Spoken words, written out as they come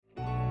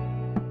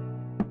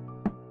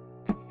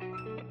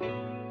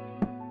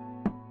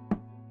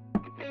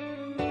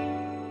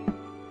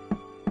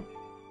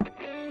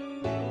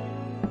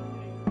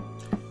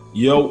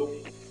Yo,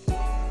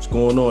 what's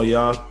going on,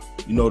 y'all?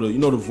 You know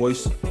the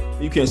voice.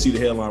 You can't see the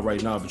headline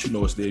right now, but you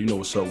know it's there. You know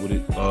what's up with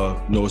it.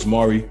 It's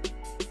Mari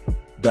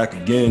back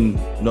again.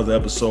 Another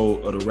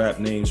episode of the Rap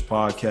Names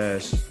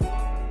Podcast.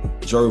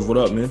 Jerv, what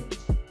up, man?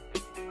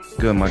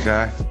 Good, my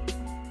guy.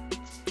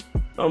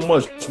 Not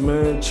much,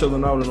 man.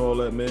 Chilling out and all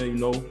that, man. You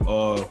know,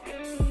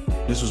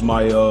 this was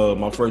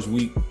my first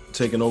week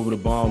taking over the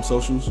Bomb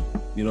socials.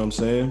 You know what I'm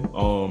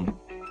saying?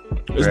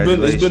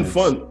 It's been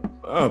fun.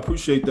 I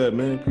appreciate that,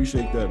 man.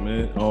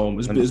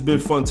 It's been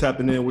fun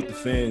tapping in with the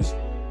fans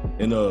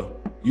and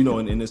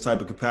in this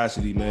type of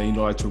capacity, man. You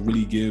know, like to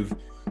really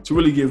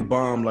give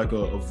Bomb like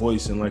a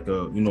voice and like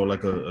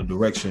a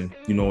direction,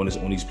 you know,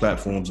 on these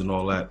platforms and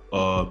all that.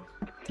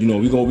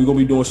 We're gonna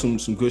be doing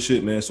some good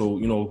shit, man. So,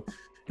 you know,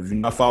 if you're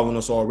not following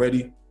us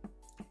already,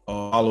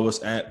 follow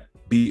us at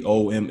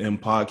BOMM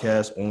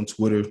Podcast on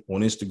Twitter,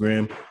 on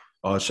Instagram.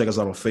 Check us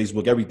out on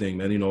Facebook, everything,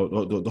 man. You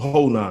know, the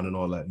whole nine and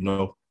all that, you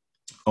know.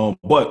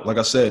 But like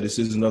I said, this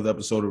is another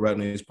episode of Rap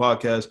Names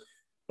Podcast.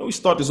 We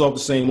start this off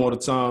the same all the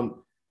time,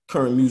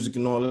 current music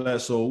and all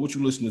that. So what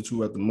you listening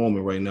to at the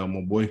moment right now,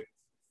 my boy?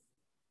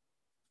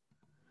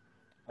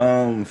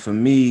 For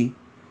me,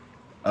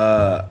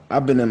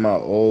 I've been in my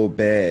old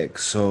bag,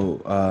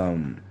 so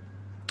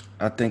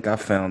I think I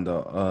found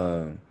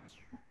I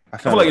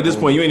feel like at this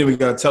point you ain't even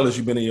gotta tell us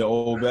you've been in your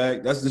old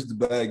bag. That's just the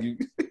bag you.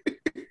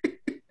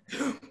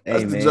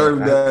 That's the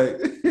Jerv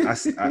bag.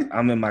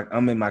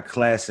 I'm in my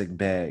classic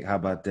bag. How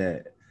about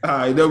that? All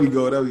right, there we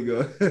go.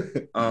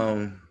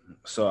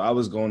 So I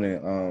was going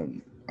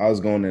in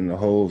the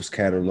Hove's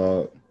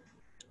catalog.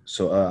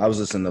 So I was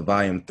listening to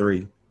Volume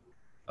 3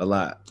 a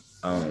lot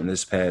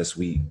this past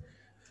week.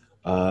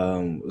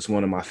 It's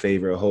one of my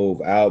favorite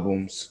Hove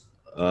albums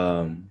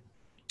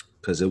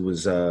because it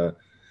was for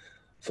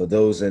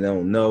those that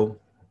don't know,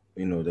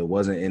 you know, that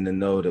wasn't in the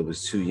know, that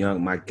was too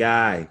young. My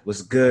guy,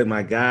 what's good,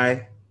 my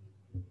guy?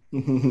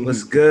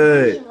 What's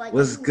good?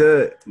 What's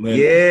good? Man,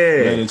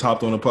 yeah. Man, just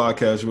hopped on the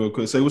podcast real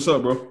quick. Say what's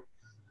up, bro.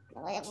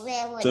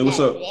 Say what's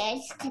up.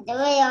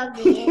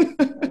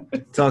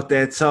 Talk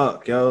that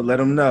talk, yo.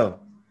 Let him know.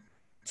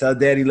 Tell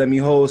daddy let me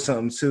hold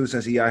something too,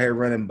 since he out here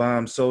running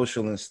Bomb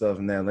Social and stuff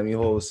now. Let me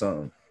hold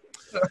something.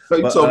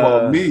 You talking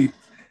about me?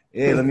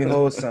 Yeah, let me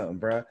hold something,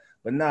 bro.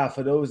 But nah,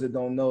 for those that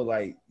don't know,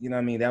 like, you know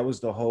what I mean, that was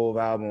the whole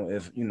album.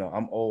 If, you know,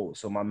 I'm old,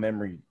 so my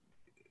memory,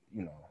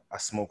 you know, I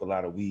smoke a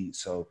lot of weed,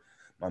 so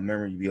my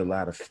memory be a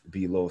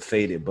little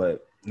faded.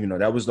 But, you know,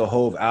 that was the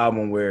whole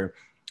album where,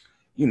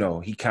 you know,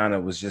 he kind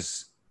of was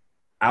just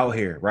out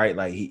here, right?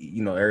 Like, he,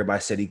 you know,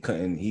 everybody said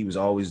he was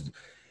always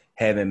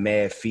having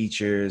mad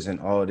features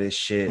and all this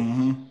shit.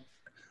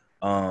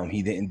 Mm-hmm.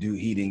 He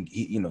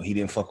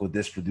didn't fuck with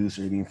this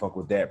producer, he didn't fuck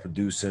with that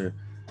producer.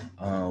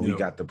 We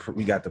got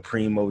the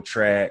Primo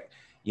track,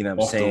 you know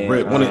what I'm saying? The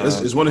rip.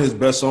 It's one of his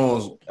best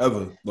songs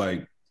ever.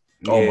 Like,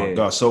 oh my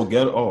God, so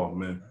ghetto. Oh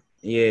man.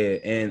 Yeah,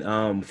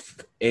 and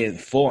in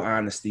full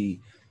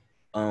honesty,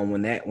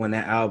 when that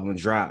album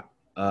dropped,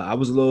 I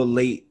was a little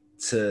late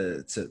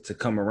to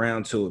come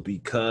around to it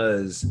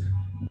because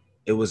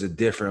it was a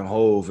different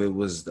Hove. It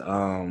was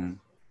what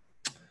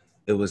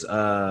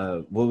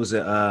was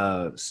it?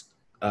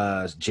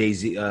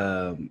 Jay-Z.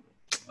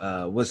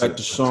 What's back it?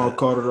 to Sean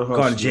Carter the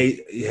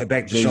Hustler.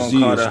 Back to Sean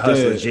Carter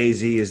Hustler.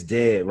 Jay-Z is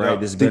dead, right?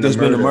 Yeah, there's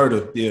been a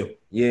murder. Yeah.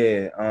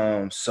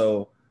 Yeah.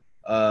 So,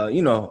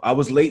 you know, I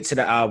was late to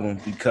the album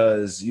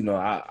because, you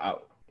know,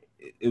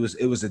 it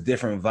was a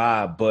different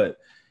vibe, but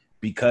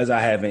because I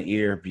have an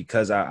ear,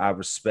 because I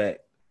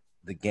respect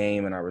the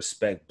game and I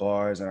respect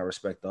bars and I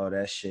respect all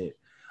that shit.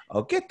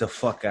 Oh, get the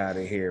fuck out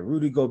of here.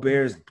 Rudy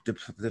Gobert's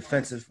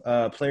defensive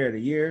player of the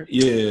year.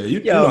 Yeah.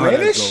 You know man,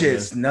 this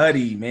shit's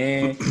nutty,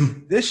 man.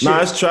 This shit.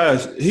 Nah, it's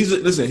trash. He's a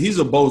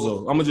bozo.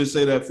 I'm going to just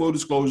say that. Full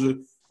disclosure,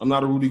 I'm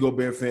not a Rudy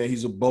Gobert fan.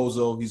 He's a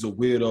bozo. He's a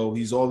weirdo.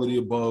 He's all of the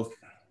above.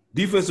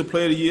 Defensive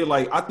player of the year,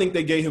 like, I think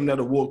they gave him that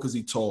award because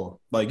he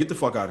tall. Like, get the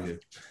fuck out of here.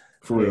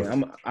 For real.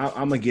 I'm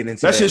gonna get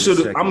into that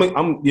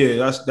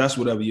shit. That's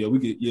whatever. Yeah, we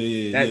could.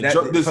 Yeah.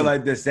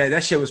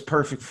 That shit was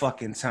perfect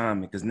fucking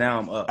timing because now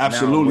I'm up.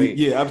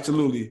 Absolutely.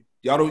 Absolutely.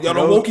 Y'all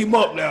don't woke him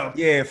up now.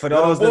 Yeah, for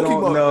those that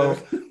don't know,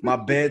 my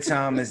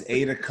bedtime is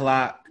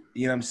 8:00.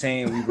 You know what I'm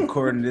saying? We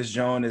recording this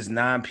joint is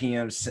 9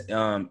 p.m.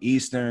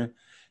 Eastern.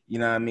 You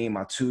know what I mean?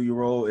 My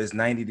 2-year-old is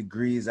 90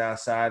 degrees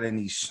outside in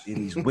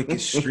these wicked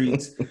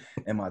streets,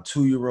 and my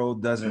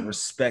 2-year-old doesn't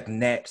respect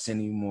naps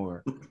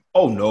anymore.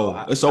 Oh no,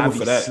 it's over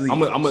for that. I'm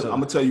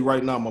gonna tell you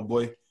right now, my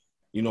boy.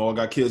 You know, I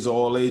got kids of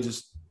all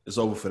ages. It's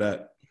over for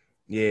that.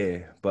 Yeah,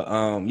 but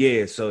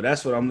so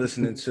that's what I'm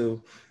listening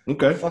to.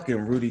 Okay. Fucking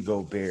Rudy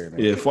Gobert,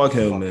 man. Yeah, fuck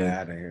him, man.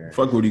 Out of here.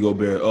 Fuck Rudy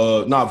Gobert.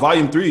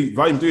 Volume 3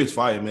 is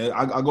fire, man.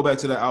 I go back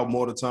to that album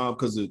all the time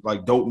because it's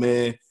like Dope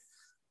Man,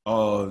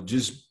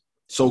 just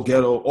So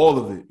Ghetto, all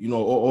of it, you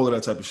know, all of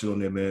that type of shit on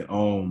there, man.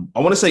 I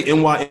want to say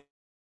NYMP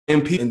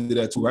into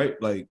that too, right?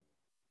 Like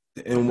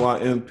the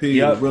NYMP,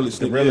 yep, the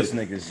realest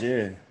niggas,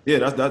 yeah.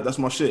 Yeah, that's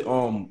my shit.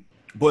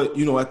 But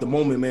you know, at the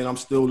moment, man, I'm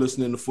still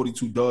listening to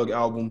 42 Dugg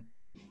album.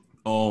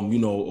 You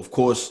know, of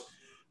course,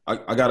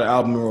 I got an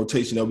album in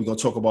rotation that we're gonna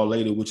talk about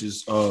later, which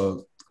is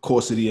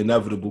Course of the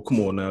Inevitable. Come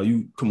on now,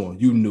 you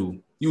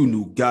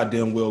knew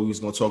goddamn well we was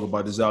gonna talk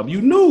about this album.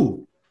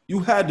 You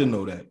had to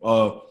know that.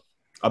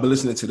 I've been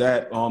listening to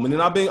that, and then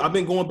I've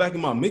been going back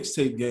in my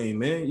mixtape game,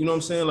 man. You know what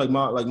I'm saying? Like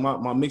my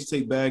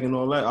mixtape bag and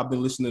all that. I've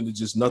been listening to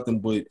just nothing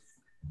but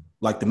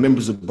like the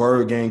members of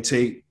Bird Gang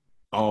tape,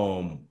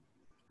 Old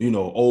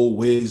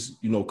Wiz,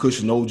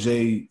 Kush and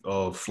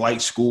OJ,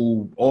 Flight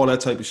School, all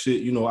that type of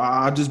shit.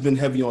 I just been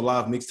heavy on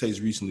live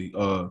mixtapes recently.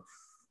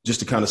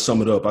 Just to kind of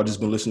sum it up, I've just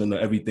been listening to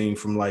everything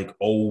from like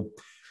 04,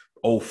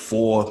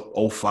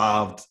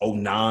 05,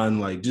 09,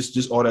 like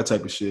just all that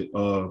type of shit.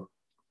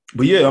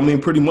 But yeah, I mean,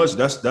 pretty much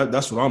that's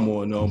what I'm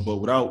on. But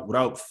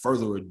without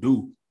further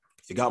ado,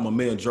 it got my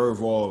man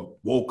Jerv all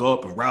woke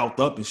up and riled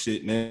up and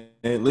shit, man.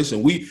 And listen,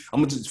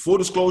 I'm gonna full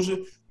disclosure,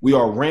 we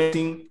are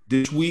ranting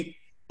this week.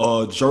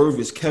 Jerv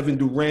is Kevin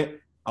Durant.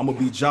 I'm gonna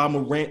be Ja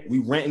Morant. We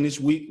ranting this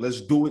week.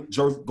 Let's do it.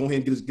 Jerv, go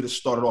ahead and get us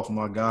started off,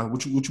 my guy.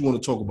 What you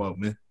want to talk about,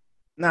 man?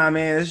 Nah,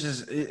 man, it's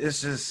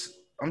just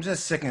I'm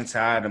just sick and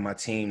tired of my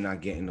team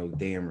not getting no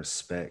damn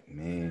respect,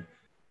 man.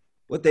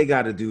 What they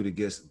got to do to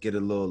get a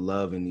little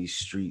love in these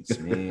streets,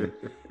 man.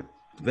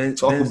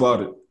 Talk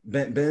about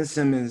it. Ben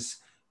Simmons,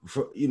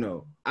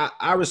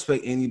 I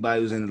respect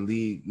anybody who's in the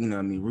league. You know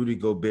what I mean? Rudy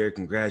Gobert,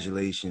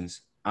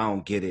 congratulations. I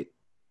don't get it,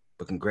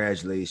 but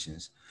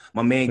congratulations.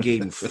 My man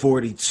gave him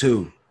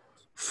 42.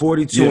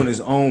 42 in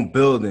his own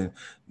building.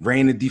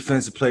 Reigning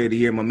Defensive Player of the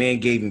Year. My man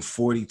gave him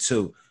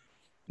 42.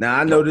 Now,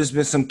 I know there's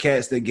been some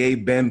cats that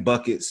gave Ben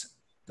buckets.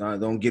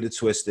 Don't get it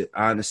twisted.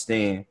 I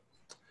understand.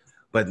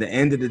 But at the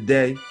end of the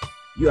day,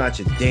 you out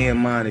your damn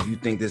mind if you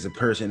think there's a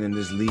person in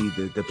this league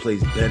that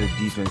plays better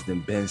defense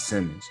than Ben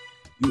Simmons.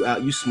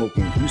 You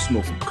smoking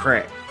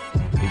crack.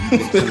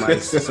 If you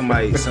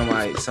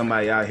think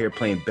somebody out here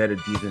playing better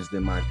defense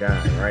than my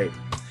guy, right?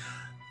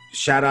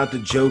 Shout out to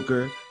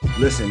Joker.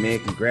 Listen, man,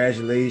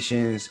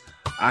 congratulations.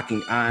 I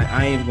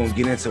ain't even gonna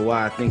get into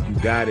why I think you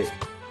got it.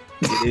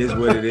 It is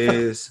what it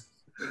is.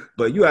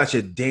 But you out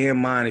your damn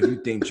mind if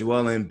you think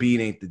Joel Embiid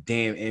ain't the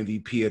damn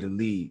MVP of the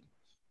league.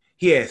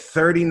 He had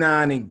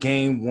 39 in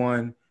game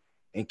 1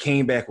 and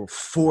came back with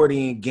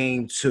 40 in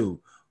game 2.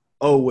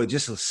 Oh, with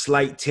just a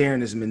slight tear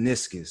in his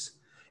meniscus.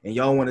 And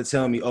y'all want to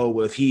tell me, oh,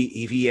 well, if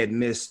he had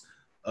missed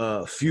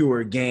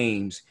fewer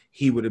games,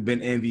 he would have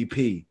been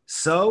MVP.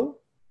 So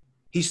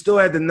he still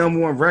had the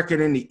 #1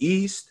 record in the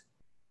East.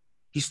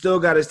 He still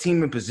got his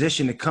team in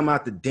position to come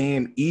out the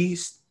damn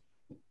East.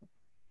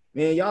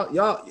 Man,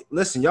 y'all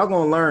listen, y'all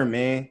gonna learn,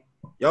 man.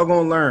 Y'all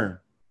gonna learn.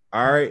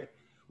 All right.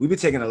 We've been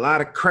taking a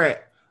lot of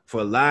crap for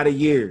a lot of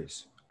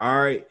years.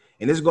 All right.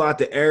 And this go out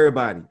to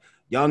everybody.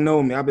 Y'all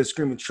know me. I've been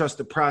screaming trust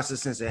the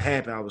process since it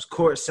happened. I was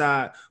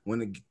courtside when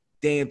the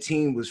damn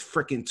team was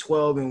freaking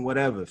 12 and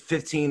whatever,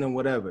 15 and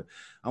whatever.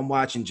 I'm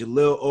watching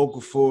Jahlil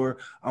Okafor.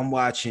 I'm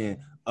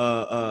watching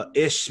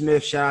Ish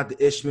Smith. Shout out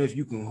to Ish Smith.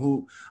 You can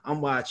hoop.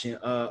 I'm watching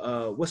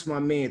what's my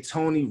man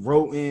Tony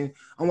Roten.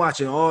 I'm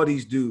watching all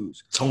these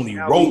dudes. Tony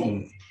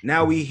Roten.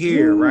 Now we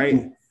here,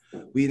 right?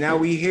 We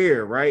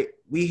here, right?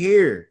 We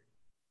here.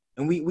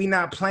 And we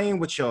not playing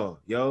with y'all,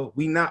 yo.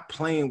 We not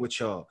playing with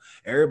y'all.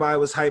 Everybody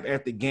was hyped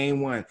after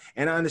game 1.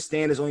 And I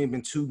understand there's only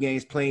been 2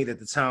 games played at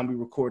the time we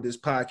record this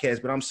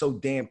podcast, but I'm so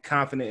damn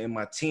confident in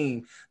my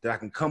team that I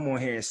can come on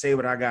here and say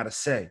what I gotta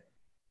say.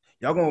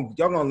 Y'all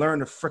gonna learn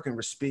to freaking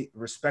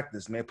respect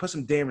us, man. Put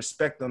some damn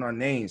respect on our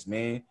names,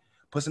 man.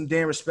 Put some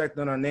damn respect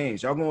on our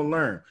names. Y'all gonna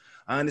learn.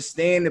 I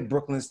understand that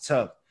Brooklyn's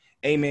tough.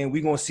 Hey, man,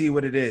 we gonna see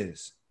what it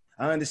is.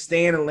 I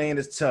understand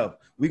Atlanta's tough.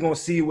 We gonna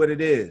see what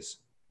it is.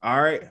 All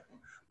right?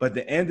 But at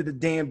the end of the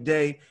damn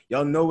day,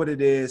 y'all know what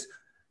it is.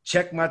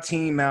 Check my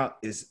team out.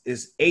 It's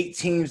 8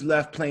 teams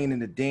left playing in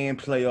the damn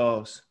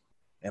playoffs.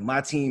 And my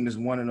team is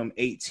one of them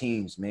 8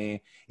 teams, man.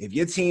 If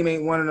your team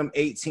ain't one of them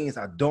 8 teams,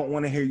 I don't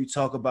want to hear you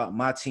talk about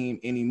my team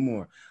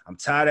anymore. I'm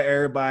tired of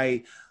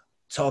everybody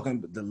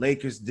talking the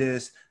Lakers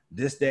this,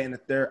 that, and the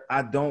third.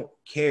 I don't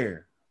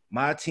care.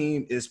 My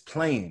team is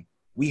playing.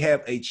 We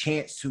have a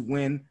chance to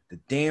win the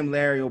damn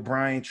Larry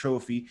O'Brien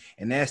trophy,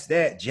 and that's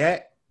that,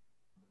 Jack.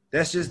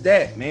 That's just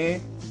that,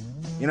 man.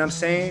 You know what I'm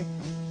saying?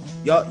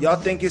 Y'all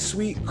think it's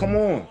sweet? Come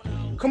on.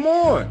 Come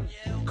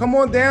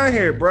on down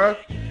here, bro.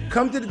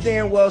 Come to the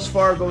damn Wells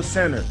Fargo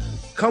Center.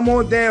 Come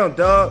on down,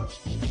 dog.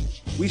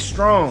 We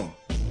strong.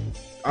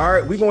 All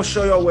right, we gonna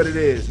show y'all what it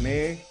is,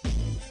 man.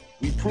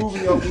 We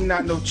proving y'all we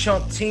not no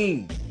chump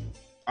team.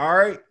 All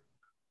right?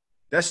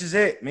 That's just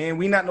it, man.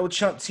 We not no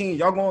chump team.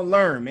 Y'all gonna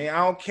learn, man.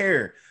 I don't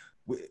care.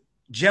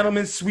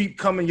 Gentlemen sweep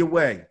coming your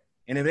way.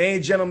 And if it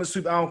ain't gentlemen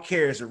sweep, I don't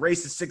care. It's a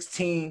race of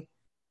 16.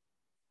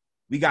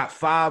 We got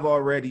 5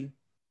 already.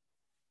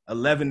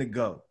 11 to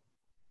go.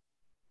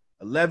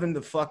 11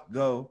 to fuck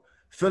go.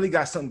 Philly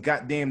got something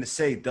goddamn to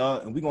say,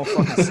 dog, and we gonna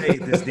fucking say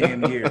it this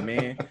damn year,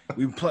 man.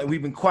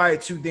 We've been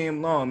quiet too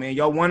damn long, man.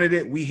 Y'all wanted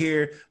it, we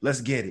here.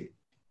 Let's get it.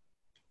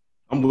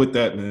 I'm with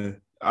that,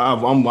 man.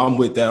 I'm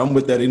with that. I'm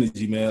with that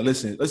energy, man.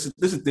 Listen,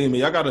 the thing,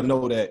 man. Y'all gotta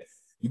know that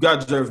you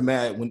got Jerv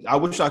mad. When I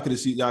wish y'all could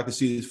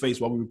see his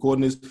face while we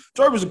recording this.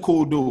 Jerv is a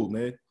cool dude,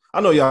 man.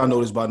 I know y'all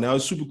know this by now.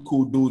 He's a super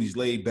cool dude. He's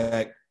laid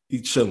back.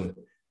 He's chilling.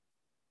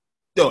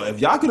 Yo, if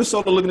y'all could have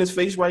saw the look in his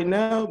face right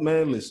now,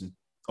 man, listen.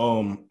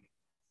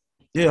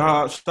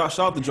 Yeah, shout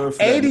out to Jerry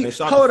for 80. that,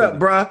 man. Hold up,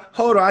 bruh.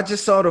 Hold on. I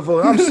just saw the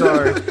vote. I'm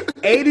sorry.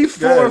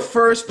 84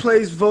 first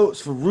place votes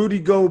for Rudy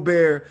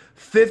Gobert,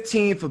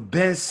 15 for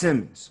Ben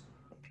Simmons.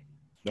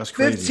 That's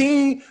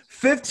crazy.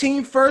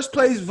 15 first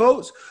place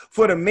votes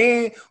for the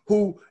man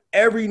who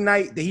every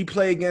night that he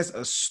play against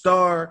a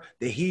star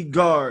that he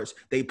guards,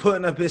 they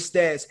putting up his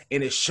stats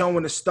and it's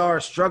showing the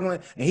star struggling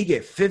and he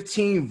get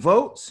 15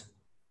 votes.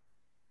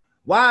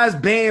 Why is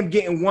Bam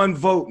getting 1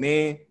 vote,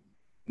 man?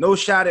 No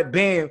shot at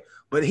Bam.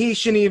 But he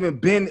shouldn't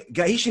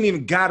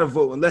even got a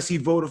vote unless he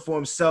voted for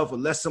himself,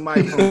 unless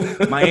somebody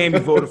from Miami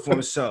voted for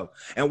himself.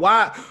 And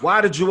why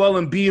did Joel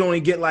Embiid only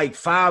get like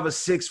 5 or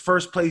 6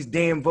 first place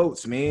damn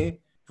votes, man?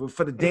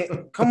 For the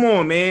damn, come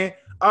on, man.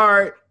 All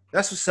right,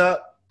 that's what's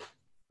up.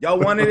 Y'all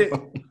wanted it.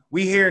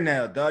 We here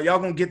now, dog. Y'all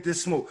gonna get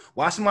this smoke.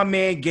 Watch my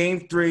man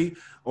Game 3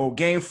 or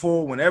Game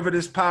 4, whenever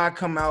this pod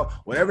come out,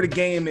 whatever the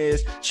game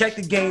is, check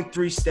the Game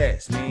 3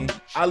 stats, man.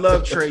 I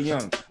love Trae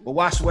Young, but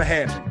watch what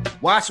happened.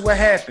 Watch what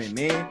happened,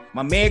 man.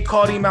 My man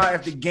called him out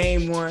after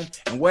Game 1,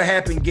 and what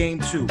happened Game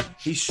 2?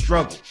 He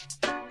struggled.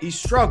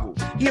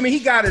 He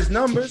got his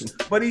numbers,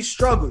 but he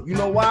struggled. You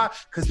know why?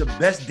 Because the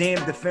best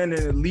damn defender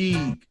in the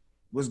league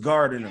was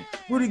guarding him.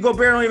 Rudy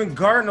Gobert don't even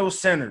guard no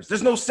centers.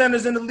 There's no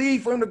centers in the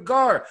league for him to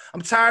guard.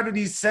 I'm tired of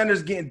these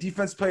centers getting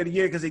Defensive Player of the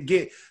Year because they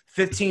get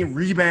 15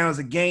 rebounds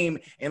a game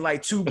and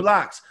like 2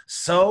 blocks.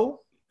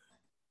 So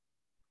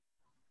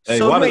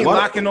you ain't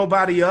locking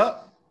nobody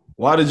up.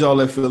 Why did y'all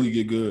let Philly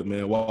get good,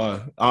 man?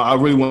 Why? I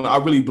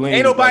really blame.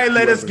 Ain't nobody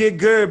let us get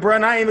good, bro.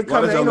 And I ain't even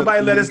coming. Ain't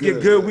nobody let us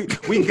get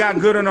good. We got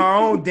good on our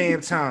own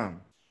damn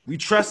time. We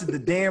trusted the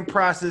damn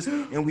process,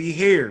 and we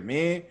here,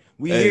 man.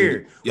 We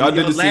here. Y'all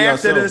did this to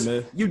yourselves,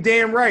 man. You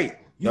damn right.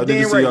 Y'all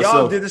did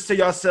this to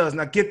yourselves.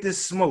 Now get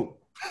this smoke.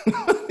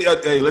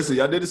 Hey, listen,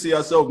 y'all did this to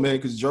yourself, man,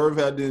 because Jerv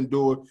had to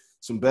endure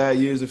some bad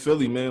years in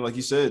Philly, man. Like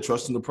you said,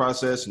 trusting the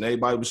process, and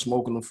everybody was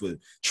smoking them for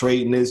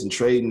trading this and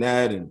trading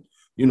that, and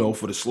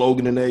for the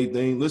slogan and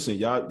everything. Listen,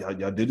 y'all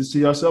did this to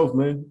yourself,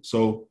 man.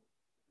 So,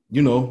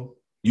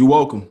 you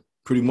welcome,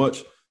 pretty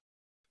much.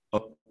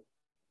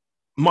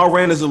 My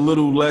rant is a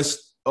little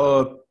less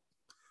that.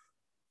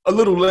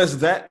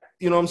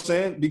 You know what I'm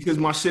saying? Because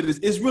my shit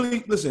is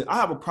really, listen, I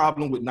have a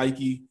problem with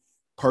Nike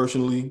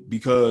personally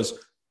because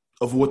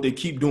of what they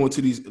keep doing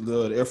to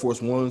the Air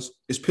Force Ones.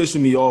 It's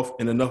pissing me off,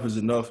 and enough is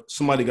enough.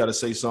 Somebody got to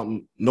say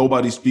something.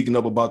 Nobody's speaking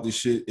up about this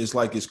shit. It's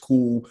like it's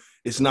cool.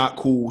 It's not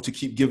cool to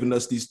keep giving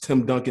us these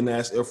Tim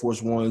Duncan-ass Air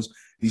Force Ones,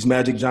 these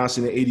Magic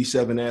Johnson and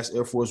 87-ass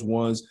Air Force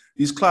Ones,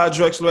 these Clyde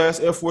Drexler-ass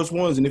Air Force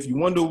Ones. And if you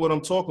wonder what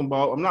I'm talking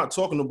about, I'm not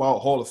talking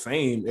about Hall of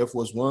Fame Air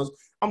Force Ones.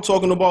 I'm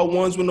talking about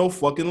ones with no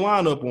fucking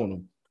lineup on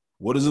them.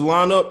 What is the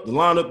lineup? The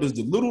lineup is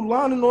the little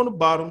lining on the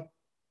bottom,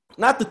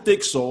 not the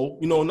thick sole.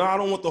 Now I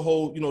don't want the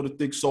whole, the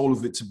thick sole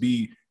of it to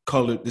be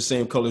colored the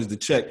same color as the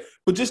check,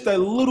 but just that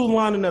little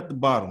lining at the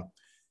bottom.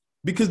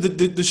 Because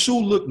the shoe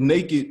looked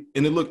naked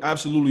and it looked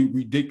absolutely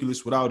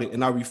ridiculous without it.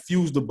 And I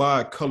refused to buy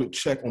a colored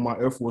check on my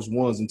Air Force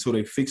Ones until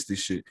they fixed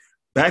this shit.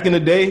 Back in the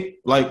day,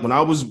 like when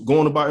I was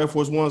going to buy Air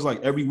Force Ones, like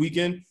every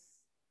weekend,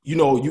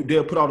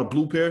 they'll put out a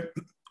blue pair,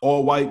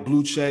 all white,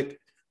 blue check.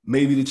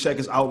 Maybe the check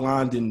is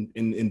outlined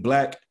in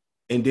black.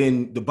 And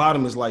then the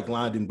bottom is like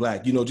lined in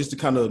black, just to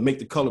kind of make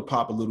the color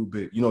pop a little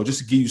bit, just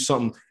to give you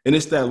something. And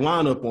it's that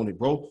lineup on it,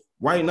 bro.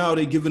 Right now,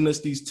 they're giving us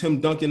these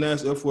Tim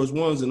Duncan-ass Air Force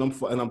Ones, and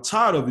I'm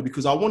tired of it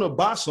because I want to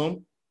buy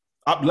some.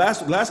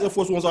 Last Air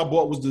Force Ones I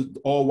bought was the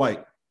all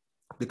white,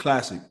 the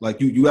classic.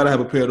 Like you got to have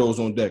a pair of those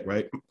on deck,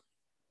 right?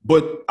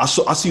 But I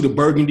see the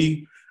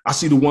burgundy. I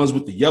see the ones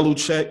with the yellow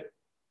check.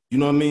 You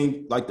know what I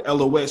mean? Like the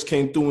LOX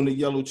came through in the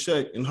yellow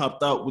check and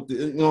hopped out with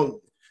the,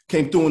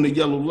 came through in the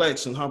yellow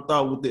Lex and hopped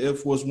out with the Air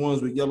Force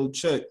Ones with yellow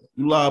check.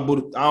 You lie,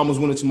 but I almost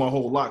went into my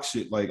whole lock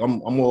shit. Like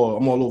I'm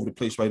all over the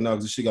place right now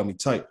because this shit got me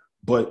tight.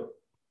 But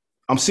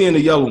I'm seeing the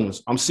yellow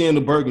ones. I'm seeing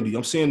the burgundy.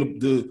 I'm seeing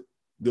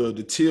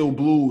the teal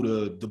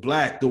blue, the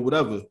black, the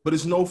whatever. But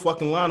it's no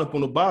fucking lineup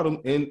on the bottom,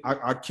 and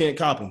I can't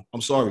cop them.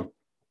 I'm sorry.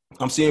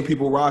 I'm seeing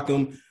people rock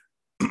them.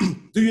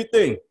 Do your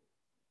thing.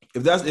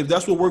 If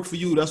that's what worked for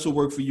you, that's what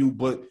worked for you.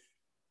 But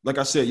like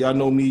I said, y'all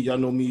know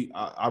me.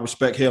 I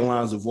respect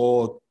hairlines of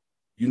all.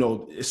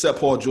 Except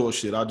Paul George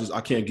shit,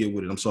 I can't get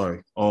with it. I'm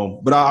sorry.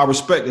 But I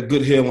respect a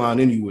good hairline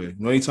anywhere.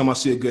 Anytime I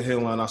see a good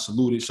hairline, I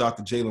salute it. Shout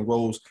out to Jalen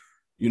Rose.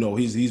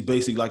 He's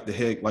basically like the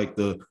head, like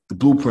the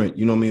blueprint.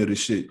 You know what I mean, of this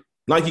shit.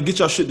 Nike, get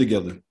y'all shit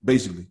together.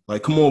 Basically,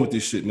 like, come on with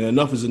this shit, man.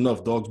 Enough is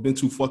enough, dog. It's been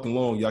too fucking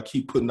long. Y'all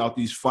keep putting out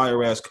these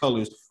fire ass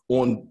colors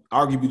on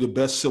arguably the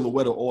best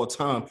silhouette of all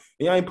time, and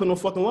y'all ain't putting no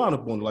fucking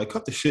lineup on it. Like,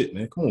 cut the shit,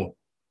 man. Come on.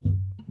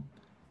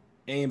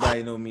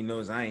 Anybody know me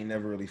knows I ain't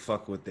never really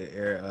fuck with the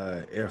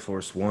Air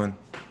Force One.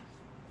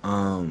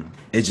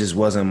 It just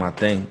wasn't my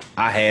thing.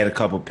 I had a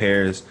couple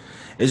pairs.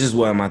 It just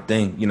wasn't my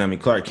thing. You know what I mean?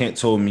 Clark Kent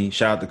told me,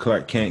 shout out to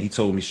Clark Kent, he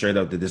told me straight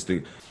up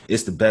that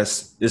it's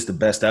the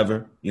best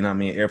ever. You know what I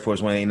mean? Air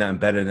Force One ain't nothing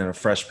better than a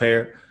fresh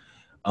pair.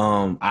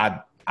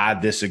 I I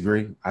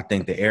disagree. I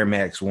think the Air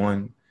Max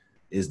 1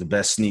 is the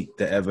best sneak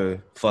to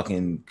ever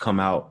fucking come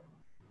out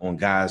on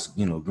guys,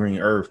 green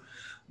earth.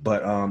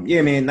 But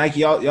yeah, man, Nike,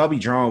 y'all be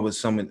drawn with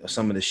some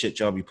of the shit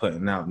y'all be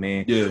putting out,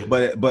 man. Yeah.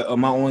 But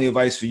my only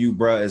advice for you,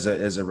 bro, as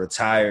a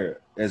retired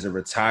normal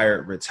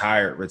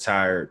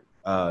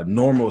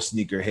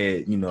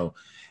sneakerhead,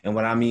 and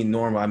what I mean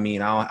normal, I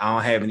mean I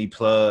don't have any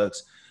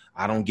plugs.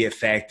 I don't get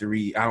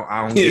factory.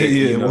 I don't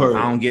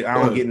get I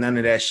don't get none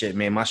of that shit,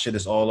 man. My shit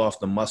is all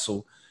off the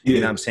muscle. Yeah. You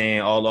know what I'm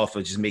saying? All off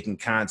of just making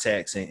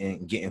contacts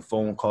and getting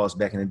phone calls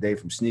back in the day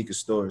from sneaker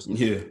stores.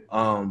 Yeah.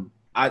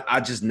 I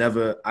just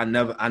never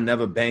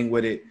bang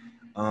with it.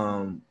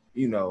 But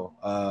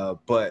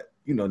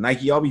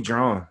Nike, y'all be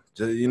drawn.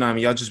 You know what I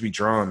mean? Y'all just be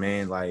drawn,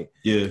 man. Like,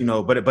 yeah.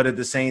 But at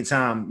the same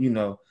time,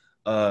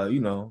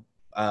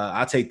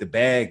 I take the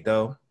bag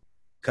though.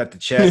 Cut the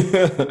check.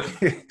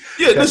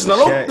 Yeah, listen,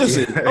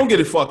 don't get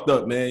it fucked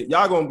up, man.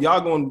 Y'all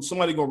going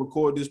somebody gonna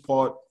record this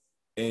part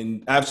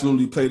and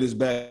absolutely play this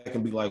back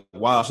and be like,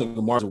 wow, I think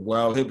Lamar's a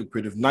wild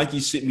hypocrite. If Nike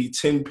sent me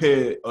 10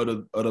 pair of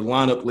the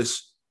lineup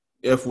list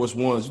Air Force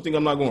Ones, you think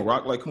I'm not gonna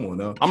rock? Like, come on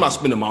now. I'm not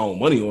spending my own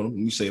money on them.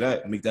 Let me say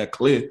that, make that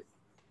clear.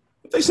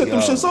 If they sent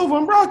them shits over,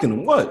 I'm rocking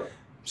them. What?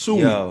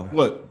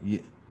 What?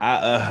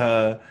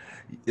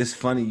 It's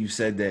funny you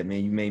said that,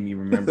 man. You made me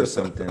remember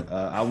something.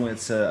 I went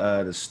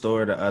to the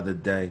store the other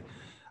day.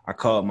 I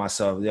called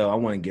myself, I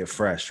want to get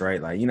fresh,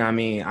 right? Like, you know what I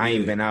mean? I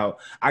ain't been out.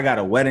 I got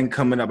a wedding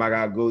coming up I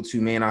got to go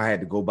to, man. I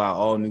had to go buy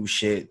all new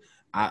shit.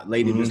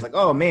 Lady was like,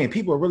 oh, man,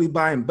 people are really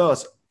buying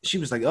belts. She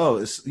was like, oh,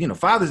 it's,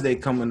 Father's Day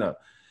coming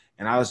up.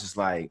 And I was just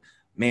like,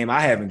 man,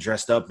 I haven't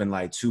dressed up in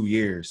like 2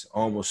 years,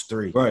 almost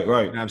 3. Right. You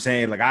know what I'm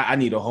saying? Like, I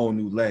need a whole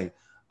new leg.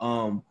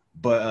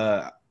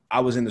 But I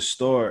was in the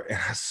store and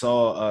I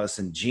saw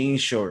some jean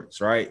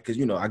shorts, right?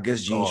 Because I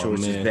guess jean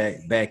shorts is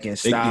back in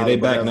style. They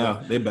back now.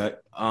 They back.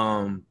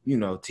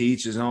 To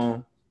each his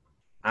own.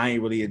 I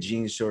ain't really a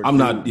jean short. I'm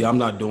not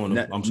doing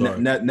them. I'm sorry.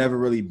 Never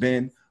really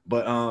been.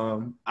 But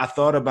I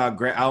thought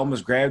about I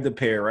almost grabbed a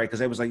pair, right? Because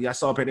they was like, I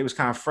saw a pair. They was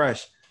kind of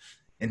fresh,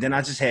 and then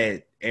I just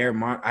had Air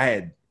Monarch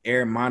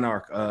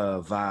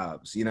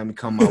vibes,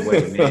 come my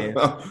way, man.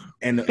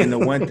 and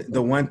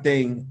the one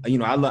thing,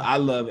 I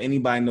love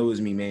anybody knows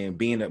me, man.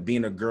 Being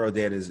a girl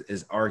dad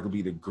is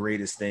arguably the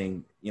greatest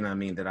thing,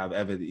 that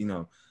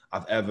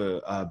I've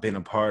ever been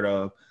a part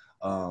of.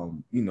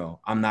 I'm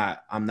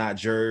not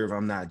Jerv,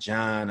 I'm not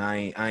John, I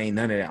ain't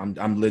none of that.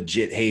 I'm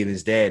legit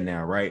Haven's dad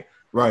now, right?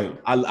 Right.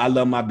 I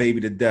love my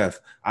baby to death.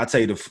 I'll tell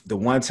you the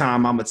one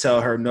time I'm gonna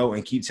tell her no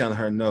and keep telling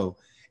her no.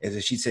 Is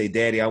if she say,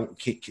 Daddy, I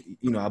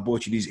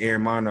bought you these Air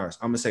Monarchs.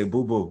 I'm going to say,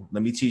 boo-boo,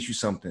 let me teach you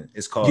something.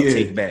 It's called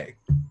take back.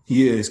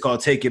 Yeah. It's called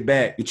take it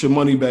back. Get your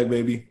money back,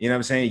 baby. You know what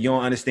I'm saying? You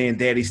don't understand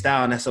daddy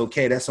style, and that's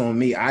okay. That's on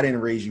me. I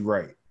didn't raise you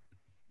right.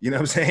 You know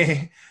what I'm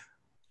saying?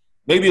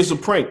 Maybe it's a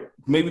prank.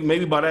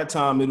 Maybe by that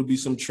time it'll be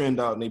some trend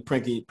out and they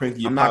pranking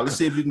your pop. Let's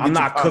see if you can I'm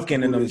not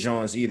cooking in them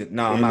Jones either.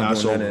 No, I'm not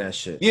doing none of that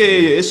shit. Yeah.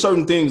 It's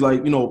certain things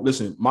like,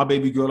 listen, my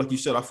baby girl, like you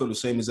said, I feel the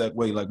same exact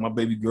way. Like my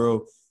baby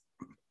girl,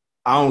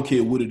 I don't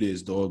care what it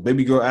is, dog.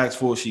 Baby girl asked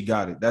for it, she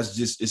got it.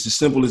 It's as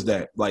simple as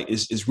that. Like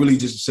it's really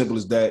just as simple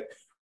as that.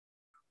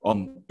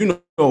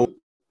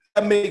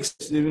 That makes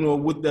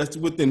that's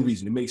within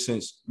reason. It makes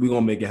sense. We're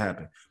gonna make it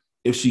happen.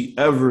 If she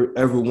ever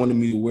wanted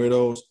me to wear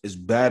those, as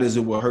bad as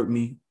it would hurt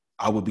me,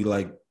 I would be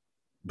like,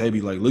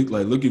 baby,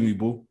 look at me,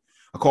 boo.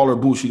 I call her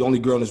boo. She's the only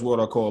girl in this world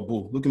I call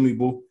boo. Look at me,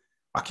 boo.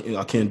 I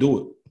can't do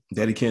it.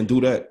 Daddy can't do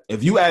that.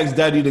 If you ask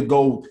daddy to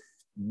go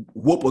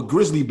whoop a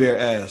grizzly bear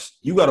ass,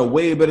 you got a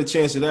way better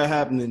chance of that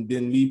happening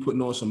than me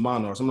putting on some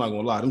Monarchs. I'm not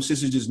gonna lie, them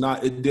sisters just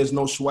there's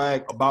no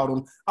swag about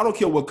them. I don't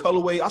care what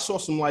colorway. I saw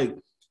some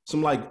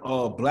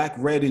black,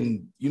 red,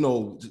 and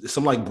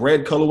some like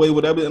bread colorway,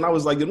 whatever, and I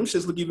was like, them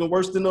shits look even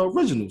worse than the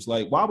originals.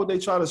 Like, why would they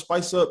try to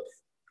spice up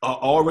an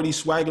already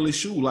swaggerless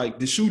shoe? Like,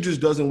 the shoe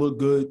just doesn't look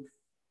good.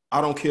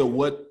 I don't care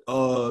what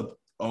tastemaker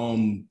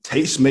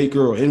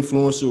or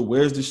influencer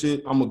wears the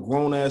shit. I'm a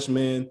grown ass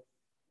man.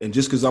 And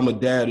just because I'm a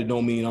dad, it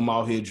don't mean I'm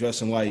out here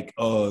dressing like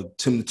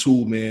Tim the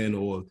Tool Man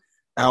or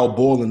Al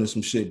Borland or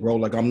some shit, bro.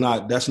 Like, I'm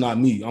not. That's not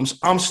me.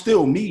 I'm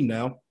still me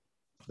now.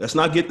 Let's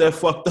not get that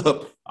fucked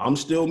up. I'm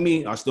still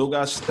me. I still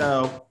got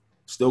style.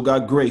 Still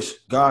got grace.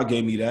 God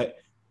gave me that.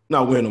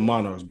 Not wearing the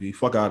Monarchs, B.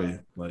 Fuck out of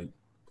here. Like,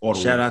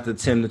 shout out to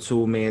Tim the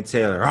Tool Man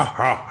Taylor.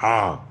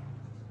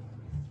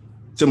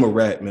 Tim a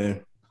rat,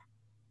 man.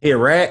 He a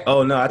rat?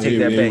 Oh no, I take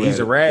that back. He's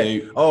a rat.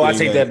 I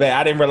take that back.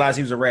 I didn't realize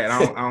he was a rat.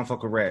 I don't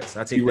fuck with rats.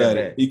 I take that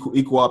back.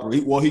 He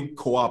cooperated. Well, he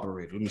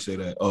cooperated. Let me say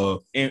that.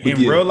 In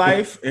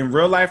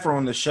real life, or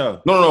on the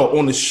show? No.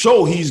 On the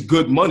show, he's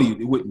good money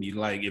with me.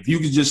 Like, if you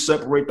could just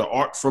separate the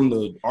art from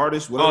the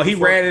artist. He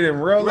ratted in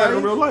real life.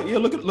 In real life, yeah.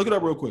 Look it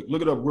up real quick.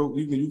 Look it up real.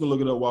 You can look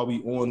it up while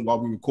we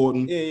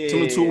recording.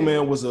 Tim the Tool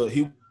Man was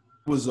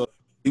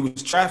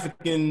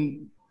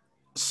trafficking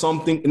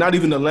something, not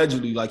even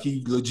allegedly, like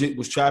he legit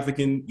was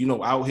trafficking,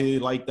 out here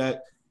like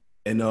that.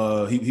 And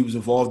he was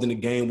involved in the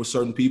game with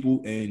certain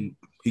people, and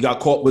he got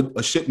caught with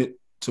a shipment,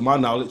 to my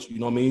knowledge, you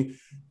know what I mean?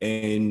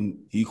 And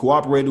he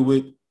cooperated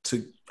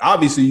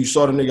obviously you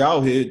saw the nigga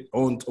out here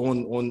on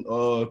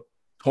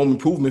Home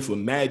Improvement for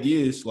mad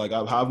years, like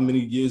however many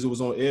years it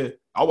was on air.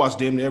 I watched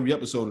damn near every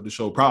episode of the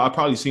show. I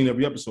probably seen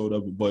every episode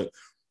of it, but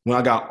when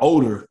I got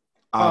older,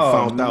 I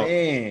found out.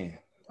 Man.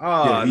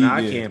 Yeah, No,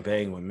 I can't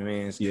bang with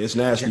man. Yeah, it's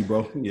nasty,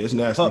 bro. Yeah, it's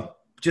nasty.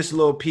 Just a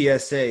little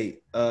PSA.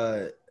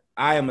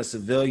 I am a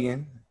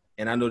civilian,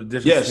 and I know the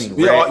difference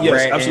between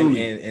ratting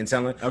and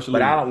telling. Absolutely.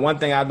 But one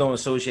thing I don't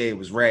associate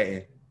with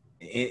ratting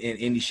in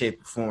any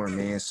shape or form,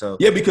 man. So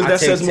yeah, because that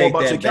says more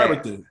about your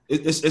character.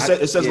 It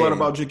says a lot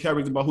about your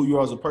character, about who you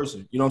are as a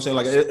person. You know what I'm saying?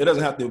 Like it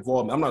doesn't have to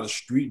involve me. I'm not a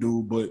street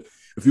dude, but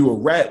if you were a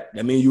rat,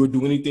 that mean you would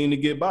do anything to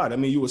get by. That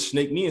mean you would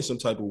snake me in some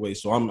type of way.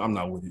 So I'm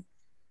not with it.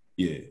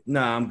 Yeah.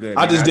 Nah, I'm good.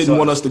 I just didn't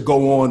want us to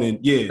go on and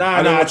thank you.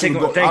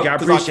 I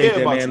appreciate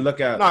that, man. Look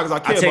out. Nah, because I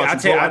care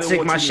about you. I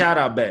take my shout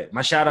out back.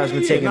 My shout out's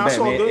been taken back,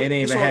 man. It ain't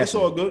even happening. It's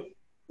all good.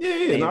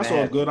 Yeah, that's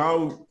all good.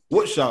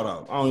 What shout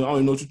out? I don't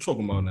even know what you're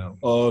talking about now.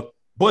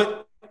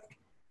 But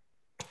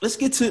let's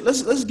get to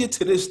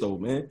this though,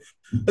 man.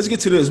 Let's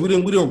get to this. We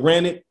didn't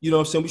rant it. You know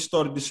what I'm saying? We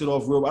started this shit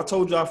off real. I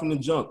told y'all from the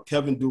jump,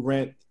 Kevin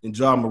Durant and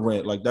Ja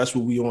Morant. Like that's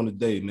what we on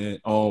today, man.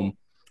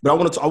 But I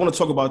want to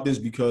talk about this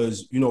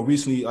because, you know,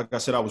 recently, like I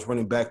said, I was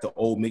running back to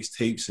old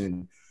mixtapes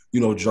and,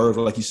 you know, Jerv,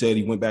 like he said,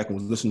 he went back and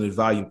was listening to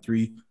Volume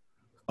 3.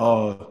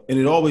 And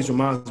it always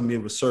reminds me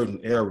of a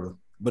certain era.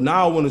 But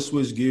now I want to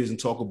switch gears and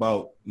talk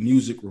about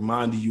music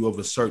reminding you of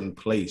a certain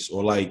place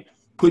or like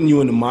putting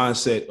you in the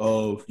mindset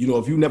of, you know,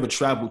 if you've never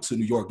traveled to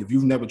New York, if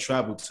you've never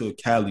traveled to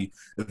Cali,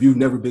 if you've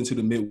never been to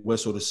the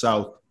Midwest or the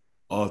South,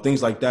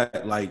 things like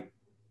that, like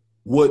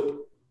what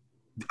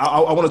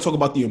I want to talk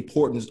about the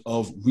importance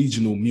of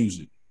regional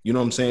music. You know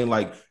what I'm saying?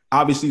 Like,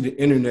 obviously, the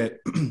internet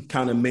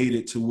kind of made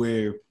it to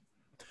where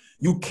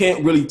you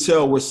can't really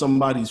tell where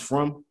somebody's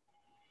from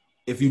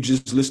if you're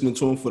just listening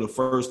to them for the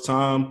first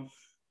time.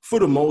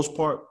 For the most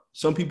part,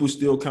 some people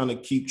still kind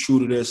of keep true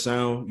to their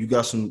sound. You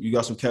got some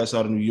cats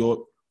out of New York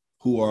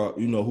who are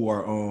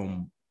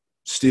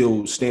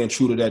still staying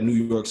true to that New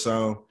York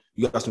sound.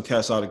 You got some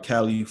cats out of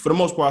Cali. For the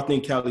most part, I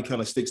think Cali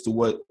kind of sticks to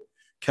what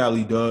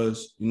Cali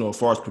does, you know, as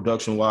far as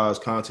production-wise,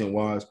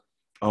 content-wise.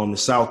 The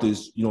South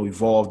is, you know,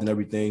 evolved and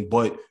everything,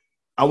 but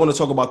I want to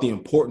talk about the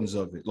importance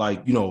of it.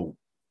 Like, you know,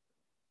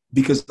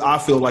 because I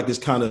feel like it's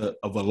kind of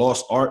a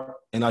lost art,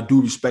 and I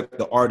do respect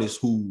the artists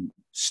who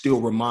still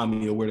remind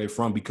me of where they're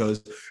from.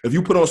 Because if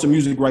you put on some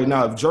music right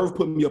now, if Jerv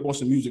put me up on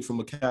some music from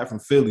a cat from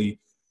Philly,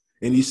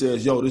 and he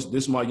says, "Yo, this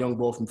is my young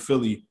bro from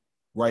Philly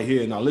right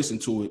here," and I listen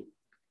to it,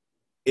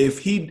 if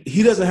he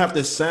doesn't have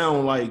to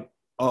sound like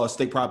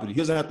State Property, he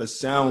doesn't have to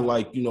sound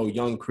like, you know,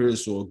 Young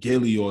Chris or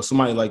Gilly or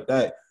somebody like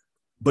that.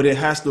 But it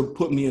has to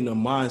put me in the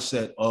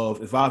mindset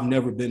of if I've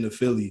never been to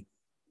Philly,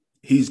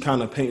 he's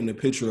kind of painting a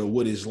picture of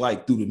what it's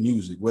like through the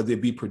music, whether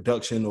it be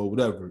production or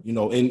whatever, you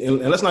know. And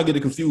let's not get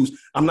it confused.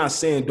 I'm not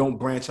saying don't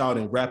branch out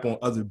and rap on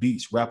other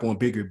beats, rap on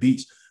bigger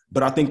beats,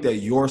 but I think that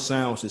your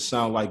sound should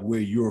sound like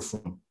where you're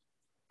from.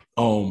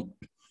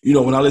 You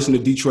know, when I listen to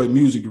Detroit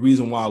music, the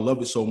reason why I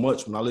love it so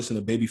much, when I listen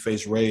to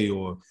Babyface Ray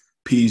or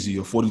Peasy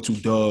or 42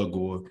 Doug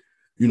or,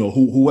 you know,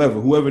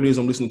 whoever it is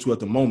I'm listening to at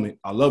the moment,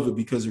 I love it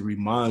because it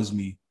reminds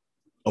me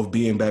of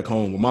being back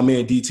home. With my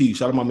man DT,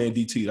 shout out my man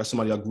DT. That's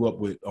somebody I grew up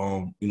with.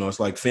 You know,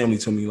 it's like family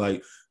to me.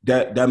 Like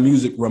that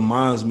music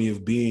reminds me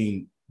of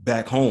being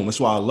back home. That's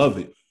why I love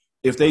it.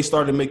 If they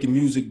started making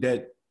music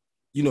that,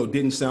 you know,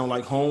 didn't sound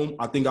like home,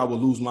 I think I would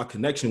lose my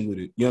connection with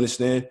it. You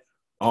understand?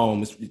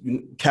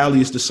 Cali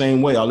is the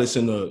same way. I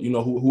listen to, you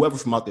know, whoever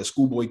from out there,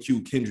 Schoolboy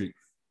Q, Kendrick,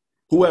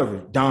 whoever,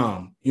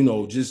 Dom, you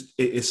know, just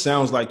it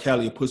sounds like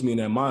Cali. It puts me in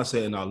that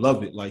mindset and I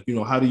love it. Like, you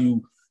know, how do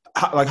you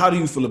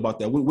feel about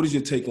that? What is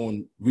your take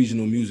on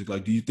regional music?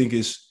 Like, do you think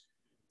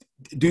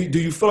do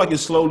you feel like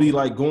it's slowly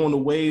like going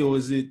away, or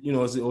is it, you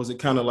know, is it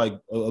kind of like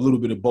a little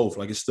bit of both?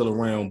 Like it's still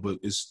around, but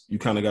you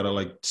kind of got to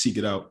like seek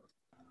it out.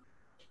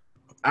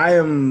 I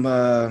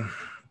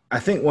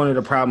think one of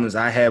the problems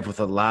I have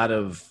with a lot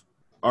of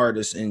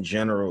artists in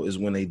general is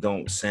when they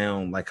don't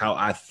sound like how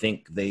I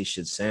think they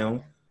should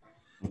sound,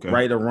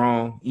 right or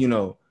wrong, you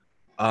know.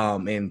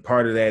 And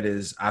part of that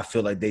is I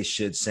feel like they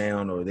should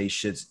sound, or they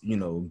should, you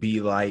know, be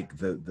like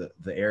the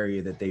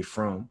area that they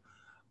from.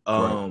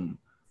 Right.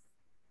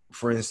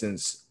 For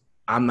instance,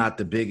 I'm not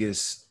the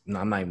biggest. No,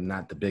 I'm not even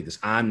not the biggest.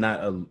 I'm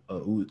not a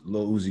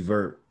Lil Uzi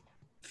Vert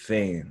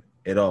fan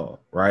at all.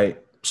 Right?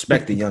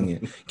 Respect the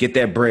youngin, get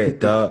that bread,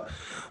 dog.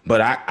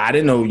 But I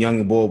didn't know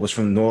Youngin Boy was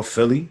from North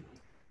Philly.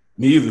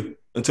 Me either.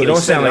 Until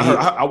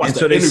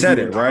they said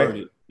it,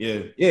 right?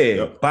 Yeah.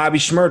 Yep. Bobby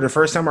Shmurda. The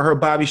first time I heard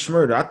Bobby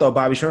Shmurda, I thought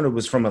Bobby Shmurda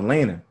was from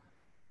Atlanta.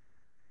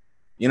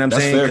 You know what I'm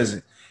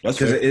saying?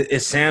 Because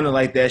it sounded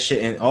like that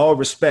shit. In all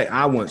respect,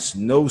 I want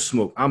no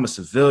smoke. I'm a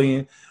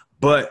civilian,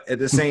 but at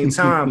the same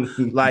time,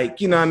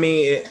 like, you know what I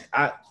mean?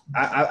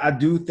 I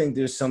do think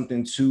there's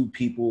something to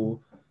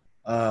people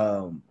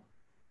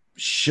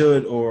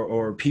should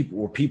or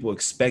people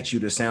expect you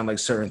to sound like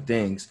certain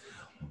things,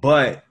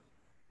 but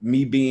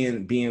me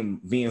being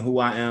who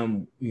I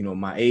am, you know,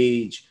 my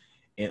age.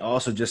 And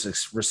also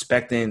just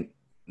respecting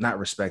not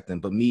respecting,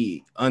 but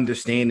me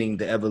understanding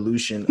the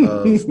evolution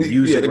of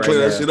music.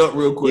 Clear that shit up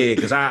real quick. Yeah,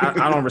 because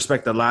I don't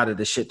respect a lot of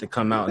the shit that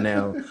come out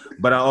now,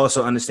 but I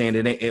also understand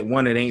it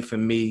ain't for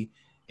me,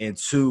 and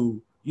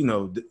two, you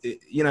know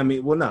what I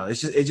mean. Well, no, it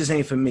just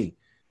ain't for me.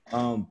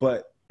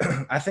 But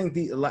I think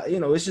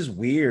it's just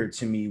weird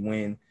to me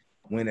when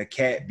a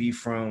cat be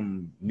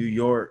from New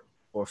York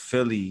or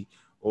Philly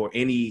or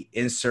any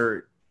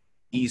insert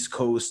East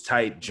Coast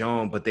type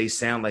John, but they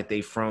sound like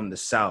they from the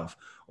South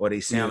or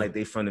they sound like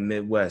they from the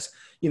Midwest.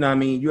 You know what I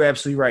mean? You're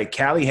absolutely right.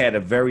 Cali had a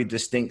very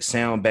distinct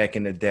sound back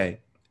in the day.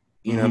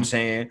 You know what I'm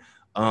saying?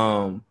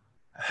 Atlanta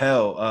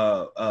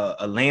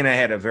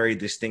had a very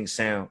distinct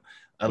sound.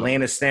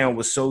 Atlanta's sound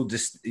was so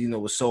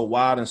was so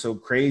wild and so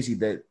crazy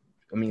that,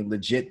 I mean,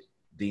 legit,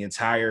 the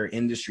entire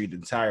industry, the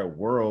entire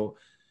world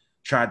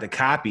tried to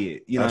copy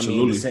it. You know what I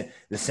mean?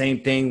 The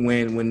same thing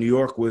when New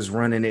York was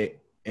running it,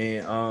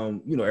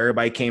 and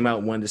everybody came out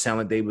and wanted to sound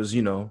like they was,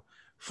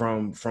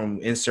 from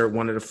insert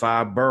one of the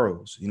 5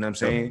 boroughs. You know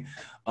what I'm saying?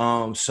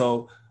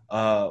 So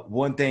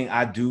one thing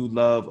I do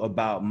love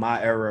about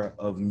my era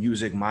of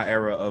music, my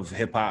era of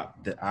hip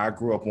hop that I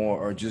grew up on,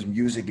 or just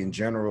music in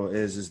general,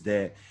 is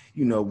that,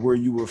 where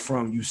you were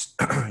from, you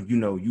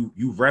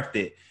repped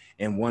it.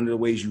 And one of the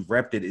ways you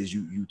repped it is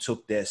you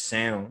took that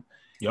sound.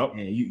 Yep.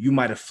 And you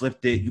might have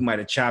flipped it, you might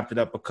have chopped it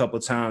up a couple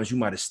of times, you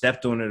might have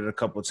stepped on it a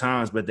couple of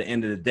times, but at the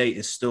end of the day,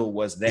 it still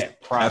was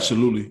that product.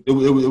 Absolutely. It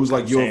was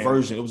like your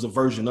version. It was a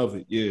version of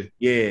it. Yeah.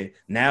 Yeah.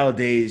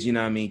 Nowadays, you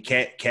know what I mean?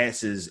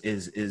 Cats is they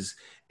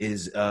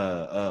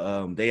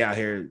out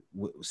here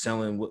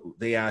selling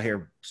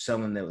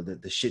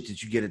the shit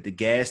that you get at the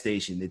gas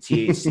station, the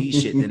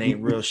THC shit that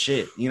ain't real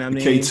shit. You know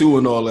what I mean? K2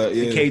 and all that.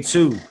 Yeah. The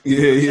K2.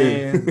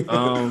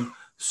 Yeah.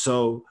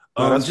 So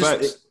that's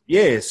facts.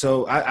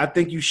 So I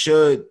think you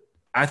should.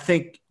 I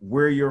think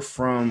where you're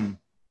from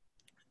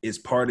is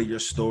part of your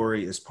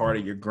story, is part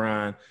of your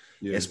grind,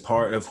 is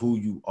part of who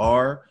you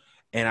are.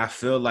 And I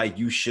feel like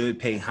you should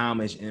pay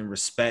homage and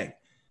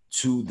respect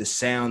to the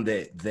sound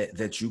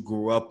that you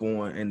grew up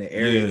on and the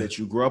area that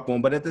you grew up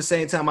on. But at the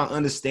same time, I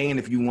understand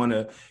if you want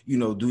to,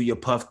 do your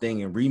Puff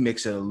thing and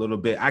remix it a little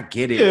bit. I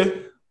get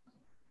it.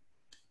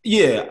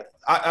 Yeah.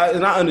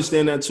 I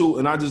understand that too.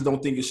 And I just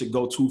don't think it should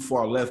go too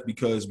far left,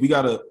 because we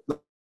got to,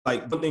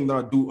 like, one thing that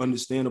I do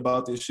understand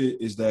about this shit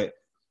is that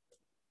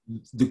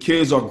the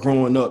kids are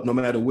growing up, no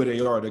matter where they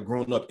are, they're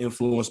growing up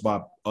influenced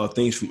by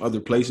things from other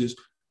places.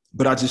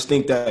 But I just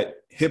think that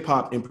hip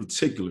hop in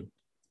particular,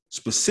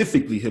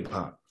 specifically hip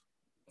hop,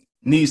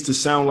 needs to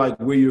sound like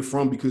where you're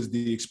from, because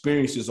the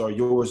experiences are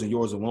yours and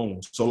yours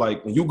alone. So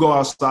like when you go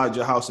outside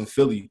your house in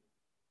Philly,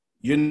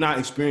 you're not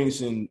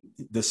experiencing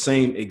the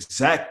same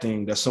exact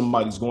thing that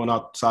somebody's going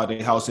outside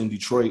their house in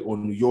Detroit or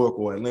New York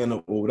or Atlanta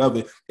or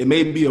whatever. It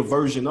may be a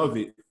version of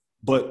it,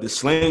 but the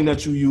slang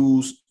that you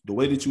use, the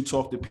way that you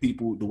talk to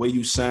people, the way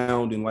you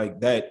sound, and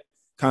like that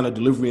kind of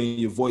delivery in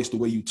your voice, the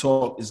way you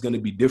talk is going to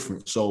be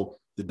different. So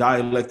the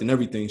dialect and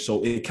everything.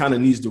 So it kind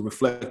of needs to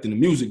reflect in the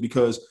music,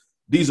 because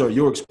these are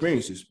your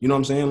experiences. You know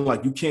what I'm saying?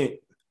 Like you can't,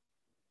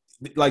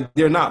 like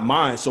they're not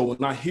mine. So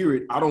when I hear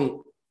it, I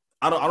don't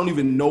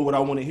even know what I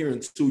want to hear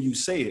until you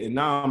say it. And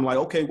now I'm like,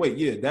 okay, wait,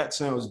 yeah, that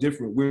sounds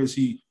different. Where is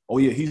he? Oh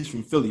yeah, he's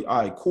from Philly.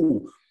 All right,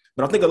 cool.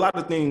 But I think a lot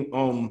of things,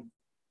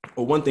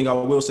 or one thing I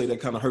will say that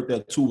kind of hurt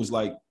that too was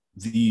like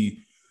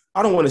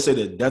I don't want to say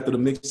the death of the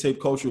mixtape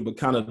culture, but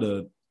kind of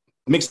the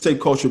mixtape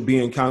culture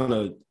being kind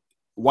of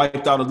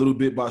wiped out a little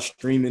bit by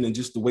streaming and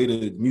just the way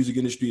the music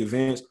industry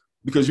advanced.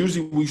 Because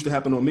usually what used to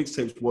happen on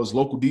mixtapes was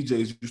local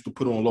DJs used to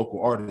put on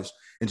local artists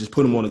and just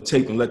put them on a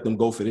tape and let them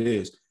go for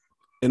theirs.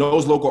 And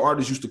those local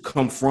artists used to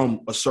come from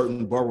a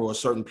certain borough, a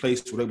certain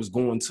place where they was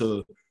going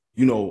to,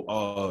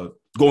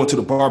 going to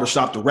the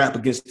barbershop to rap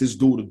against this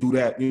dude to do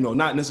that.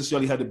 Not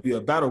necessarily had to be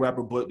a battle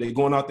rapper, but they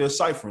going out there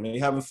ciphering, they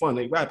having fun,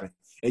 they rapping.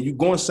 And you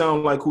going to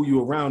sound like who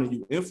you're around and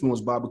you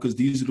influenced by, because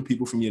these are the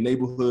people from your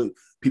neighborhood,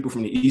 people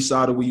from the east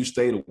side of where you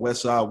stay, the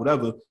west side,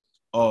 whatever,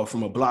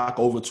 from a block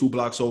over, 2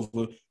 blocks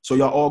over. So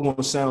y'all all going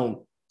to sound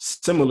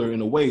similar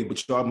in a way,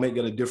 but y'all may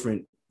get a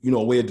different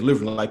way of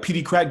delivering. Like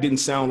PD Crack didn't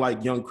sound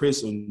like Young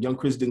Chris, and Young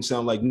Chris didn't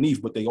sound like Neef,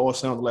 but they all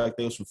sounded like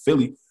they was from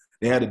Philly.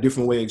 They had a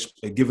different way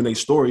of giving a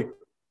story.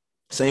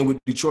 Same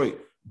with Detroit.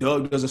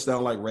 Doug doesn't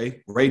sound like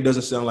Ray. Ray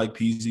doesn't sound like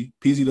Peasy.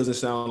 Peasy doesn't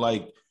sound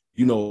like,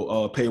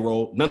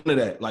 Payroll. None of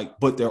that. Like,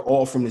 but they're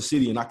all from the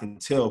city, and I can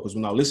tell because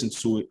when I listen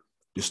to it,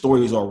 the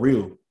stories are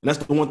real. And that's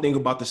the one thing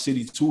about the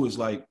city too, is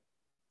like,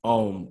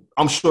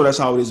 I'm sure that's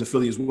how it is in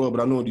Philly as well,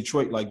 but I know in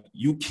Detroit, like,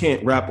 you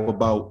can't rap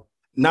about,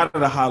 not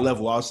at a high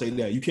level, I'll say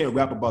that. You can't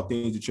rap about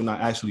things that you're not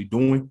actually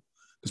doing,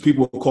 because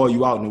people will call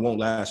you out and it won't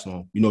last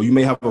long. You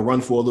may have a run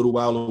for a little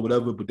while or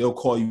whatever, but they'll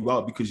call you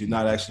out because you're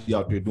not actually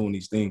out there doing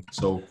these things.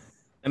 So,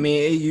 I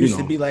mean, it used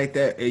to be like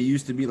that. It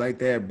used to be like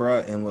that, bro.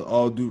 And with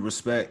all due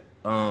respect,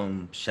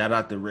 shout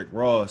out to Rick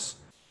Ross.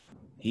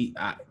 He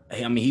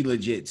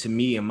legit, to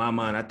me, in my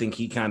mind, I think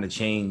he kind of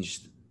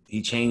changed.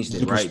 He changed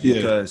it, right?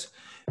 Yeah.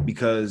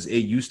 Because it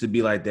used to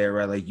be like that,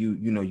 right? Like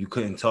you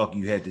couldn't talk.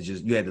 You had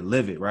to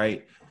live it,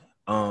 right?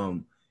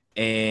 And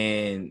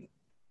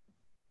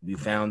we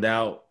found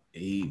out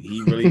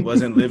he really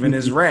wasn't living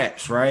his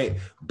raps, right?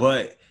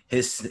 But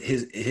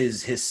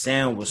his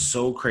sound was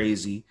so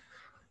crazy.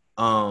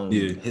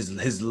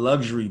 His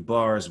luxury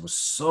bars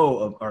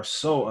are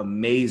so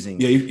amazing.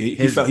 Yeah,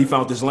 he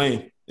found this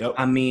lane. Yep.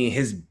 I mean,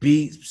 his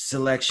beat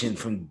selection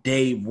from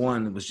day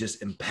one was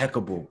just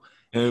impeccable.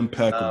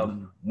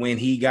 When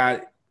he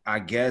got, I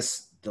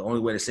guess the only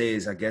way to say it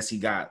is, I guess he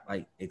got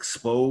like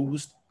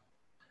exposed.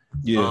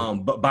 Yeah.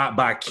 But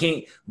by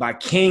King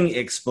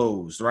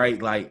exposed,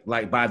 right? Like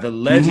by the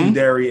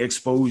legendary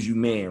Expose You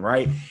man,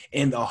 right?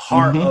 In the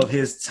heart of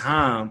his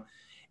time,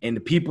 and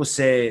the people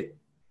said,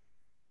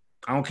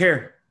 I don't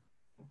care.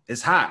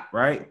 It's hot,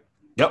 right?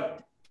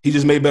 Yep. He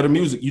just made better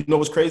music. You know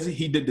what's crazy?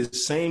 He did the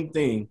same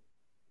thing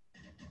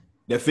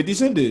that 50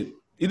 Cent did.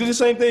 He did the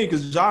same thing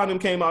because John them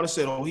came out and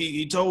said, oh,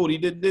 he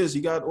did this.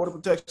 He got order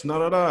protection.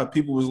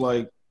 People was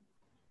like,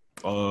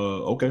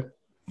 okay.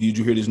 Did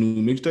you hear this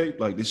new mixtape?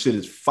 Like, this shit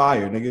is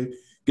fire, nigga.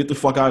 Get the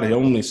fuck out of here. I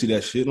don't want to see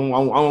that shit. I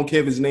don't care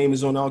if his name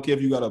is on. I don't care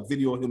if you got a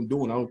video of him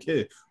doing. I don't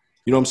care.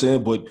 You know what I'm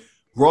saying? But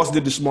Ross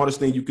did the smartest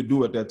thing you could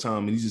do at that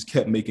time, and he just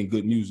kept making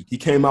good music. He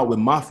came out with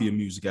Mafia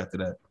music after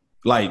that.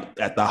 Like,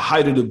 at the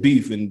height of the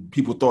beef, and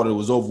people thought it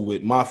was over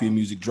with, Mafia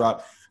music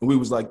dropped, and we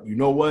was like, you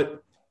know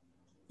what?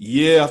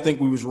 Yeah, I think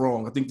we was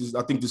wrong. I think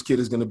this kid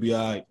is gonna be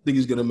all right. I think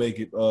he's gonna make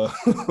it.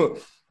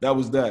 That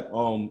was that.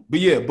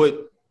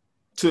 But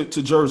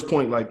to Jer's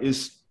point, like,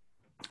 it's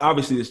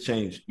obviously it's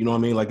changed. You know what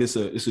I mean? Like, it's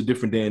a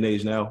different day and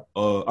age now.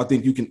 I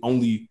think you can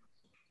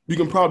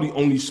probably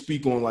only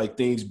speak on like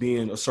things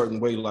being a certain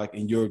way, like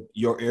in your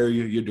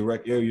area, your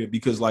direct area.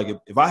 Because like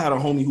if I had a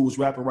homie who was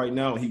rapping right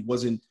now and he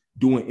wasn't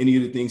doing any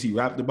of the things he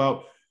rapped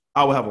about,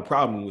 I would have a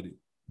problem with it.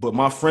 But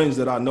my friends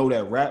that I know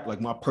that rap, like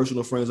my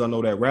personal friends I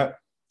know that rap,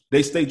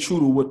 they stay true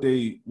to what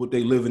they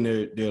live in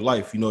their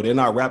life. You know, they're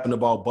not rapping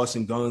about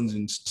busting guns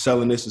and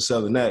selling this and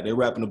selling that. They're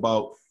rapping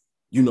about,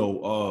 you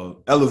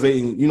know,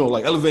 elevating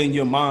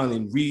your mind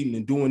and reading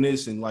and doing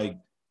this, and like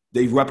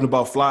they rapping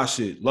about fly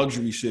shit,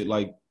 luxury shit.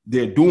 Like,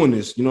 they're doing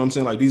this, you know what I'm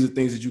saying? Like, these are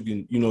things that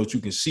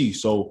you can see.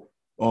 So,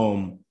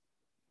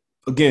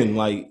 again,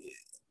 like,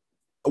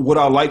 would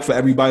I like for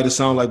everybody to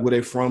sound like where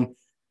they're from?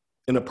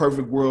 In a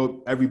perfect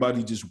world,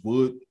 everybody just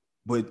would.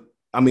 But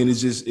I mean, it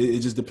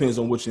just depends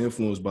on what you're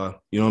influenced by.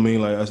 You know what I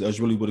mean? Like, that's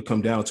really what it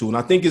come down to. And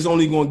I think it's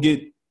only going to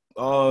get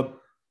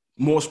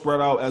more spread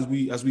out as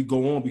we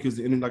go on, because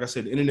the internet, like I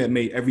said, the internet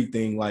made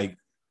everything like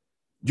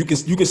you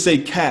can say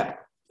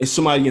cap and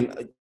somebody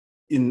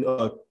in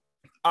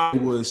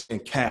Iowa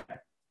saying cap,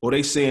 or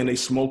they saying they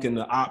smoking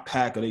the op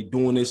pack, or they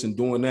doing this and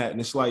doing that,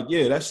 and it's like,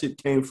 yeah, that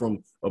shit came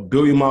from a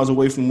billion miles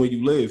away from where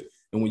you live,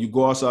 and when you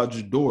go outside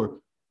your door,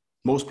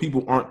 most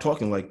people aren't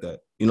talking like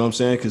that. You know what I'm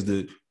saying? Because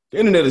the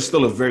internet is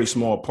still a very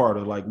small part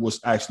of like what's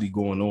actually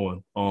going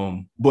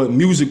on. But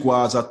music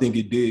wise, I think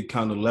it did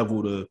kind of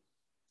level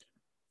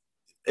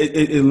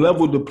it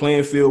leveled the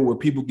playing field where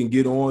people can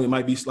get on. It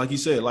might be, like you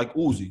said, like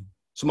Uzi.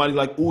 Somebody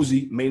like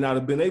Uzi may not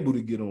have been able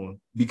to get on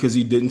because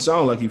he didn't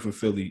sound like he from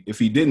Philly. If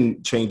he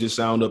didn't change his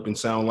sound up and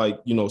sound like,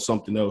 you know,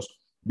 something else,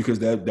 because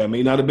that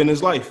may not have been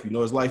his life. You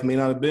know, his life may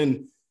not have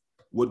been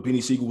what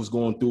Benny Siegel was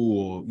going through,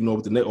 or, you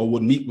know, or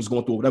what Meek was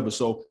going through, or whatever.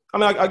 So, I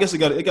mean, I guess it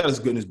got its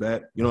good and its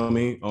bad. You know what I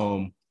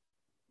mean?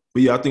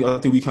 But yeah, I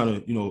think we kind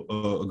of, you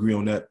know, agree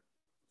on that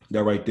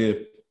right there.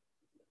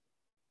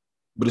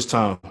 But it's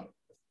time.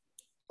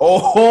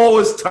 Oh,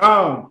 it's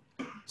time.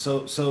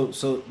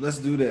 So let's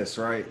do this,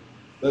 right?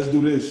 Let's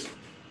do this.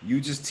 You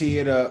just tee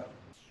it up.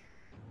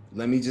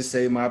 Let me just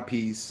say my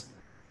piece.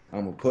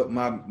 I'm gonna put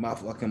my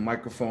fucking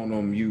microphone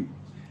on mute,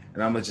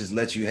 and I'm gonna just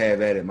let you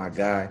have at it, my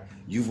guy.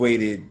 You've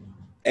waited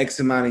X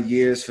amount of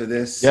years for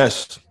this.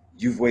 Yes.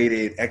 You've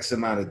waited X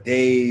amount of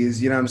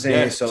days. You know what I'm saying?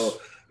 Yes.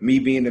 So me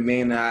being the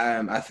man that I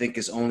am, I think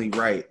it's only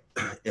right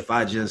if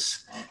I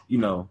just, you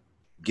know,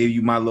 give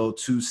you my little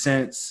 2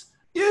 cents.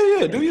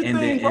 Yeah, do your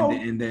thing, bro.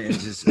 And then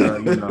just,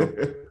 you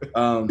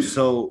know.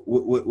 So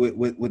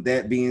with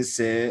that being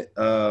said,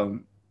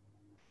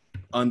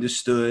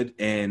 understood,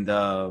 and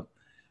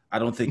I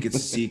don't think it's a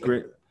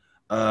secret.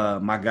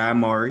 My guy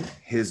Mari,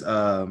 his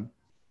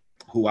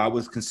who I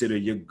would consider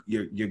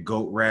your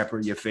GOAT rapper,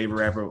 your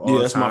favorite rapper of all time.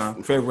 Yeah, that's my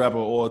favorite rapper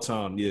of all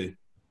time. Yeah.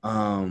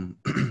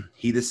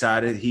 He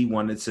decided he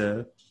wanted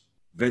to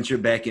venture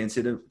back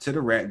into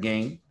the rap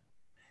game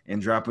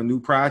and drop a new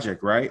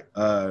project, right?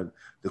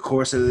 The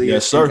Course of the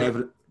Yes,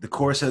 sir. The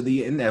Course of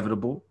the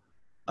Inevitable.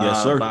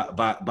 Yes, sir.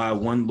 By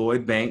one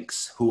Lloyd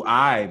Banks, who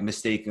I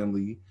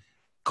mistakenly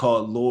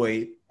called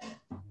Lloyd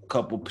a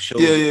couple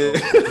shows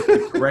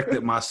ago.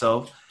 Corrected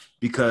myself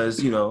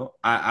because, you know,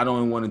 I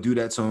don't want to do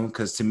that to him,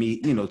 because to me,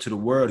 you know, to the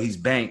world, he's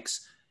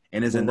Banks,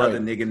 and there's another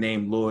nigga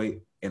named Lloyd,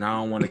 and I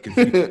don't want to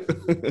confuse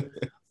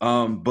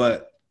him.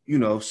 But, you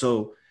know,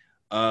 so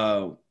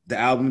the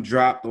album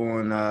dropped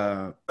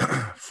on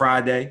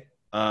Friday.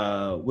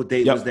 What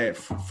date was that?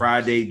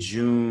 Friday,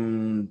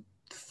 June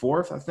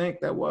 4th, I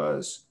think that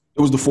was. It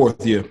was the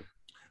 4th, yeah.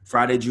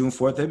 Friday, June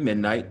 4th at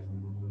midnight.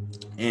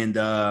 And,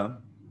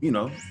 you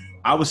know,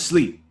 I was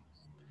asleep.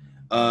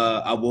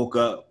 I woke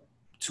up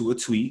to a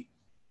tweet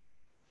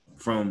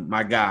from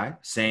my guy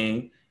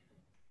saying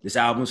this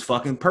album's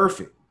fucking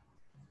perfect.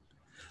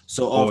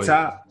 So off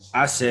top,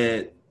 I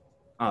said,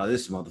 oh,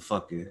 this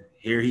motherfucker,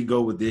 here he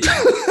go with this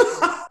shit.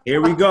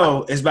 Here we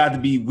go. It's about to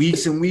be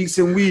weeks and weeks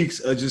and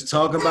weeks of just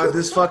talking about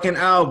this fucking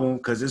album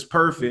because it's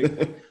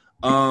perfect.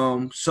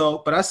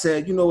 But I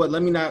said, you know what?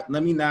 Let me not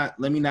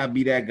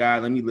be that guy.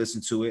 Let me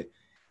listen to it.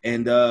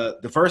 And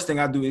the first thing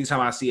I do anytime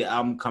I see an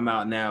album come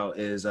out now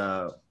is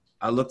I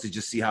look to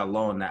just see how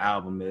long the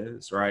album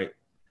is, right?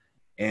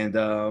 And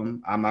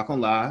I'm not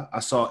gonna lie, I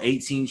saw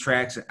 18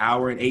 tracks, an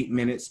hour and 8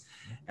 minutes,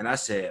 and I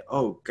said,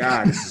 "Oh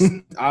God, this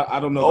is I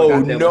don't know."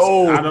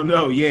 I don't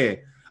know. Yeah.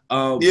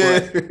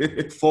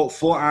 But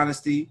for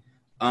honesty,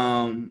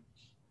 I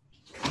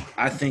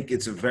think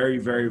it's a very,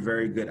 very,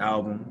 very good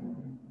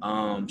album.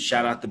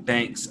 Shout out to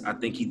Banks. I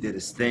think he did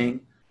his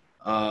thing.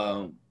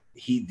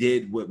 He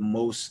did what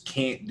most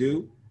can't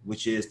do,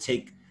 which is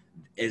take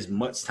as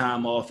much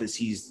time off as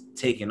he's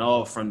taken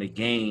off from the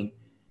game.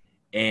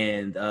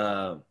 And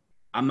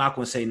I'm not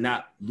going to say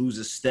not lose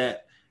a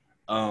step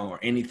or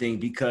anything,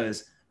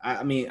 because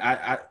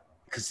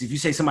because if you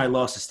say somebody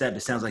lost a step,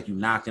 it sounds like you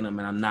knocking them,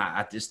 and I'm not.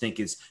 I just think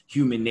it's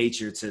human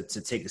nature to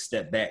take a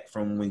step back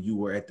from when you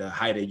were at the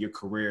height of your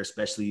career,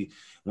 especially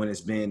when it's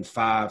been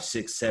 5,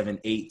 6, 7,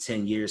 8,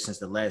 10 years since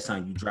the last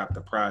time you dropped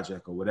a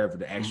project or whatever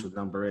the actual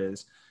number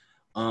is.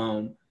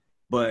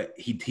 But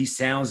he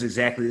sounds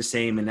exactly the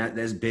same, and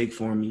that's big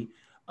for me.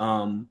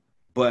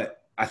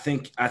 But I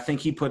think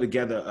he put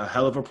together a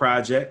hell of a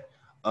project.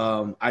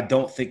 I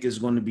don't think it's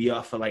going to be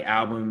up for like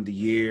album of the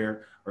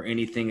year or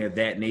anything of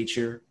that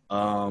nature.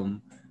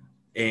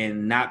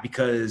 And not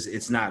because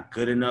it's not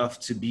good enough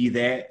to be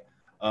that.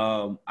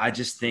 I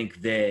just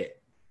think that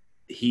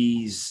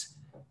he's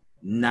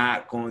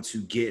not going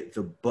to get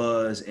the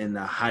buzz and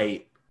the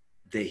hype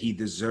that he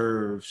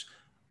deserves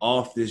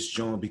off this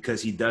joint,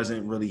 because he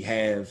doesn't really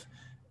have,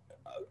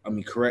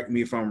 correct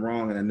me if I'm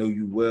wrong, and I know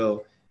you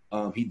will,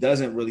 he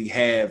doesn't really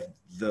have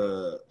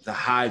the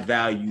high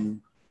value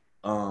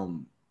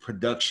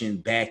production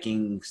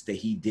backings that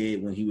he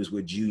did when he was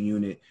with G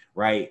Unit,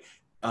 right?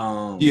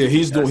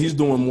 He's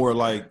doing more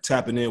like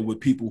tapping in with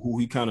people who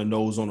he kind of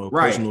knows on a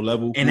personal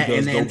level, and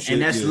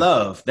that's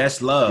love.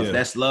 That's love. Yeah.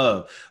 That's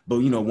love.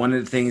 But one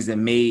of the things that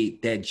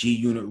made that G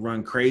Unit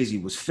run crazy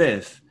was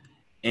Fifth,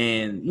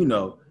 and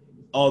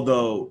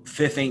although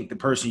Fifth ain't the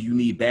person you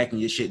need backing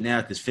your shit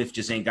now, because Fifth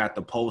just ain't got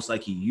the pulse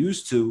like he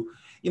used to.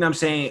 You know what I'm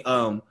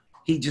saying?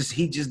 He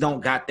just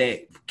don't got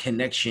that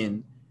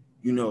connection,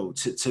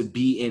 to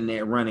be in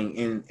that running.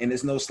 And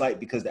it's no slight,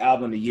 because the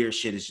album of the year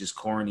shit is just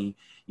corny.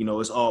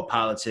 It's all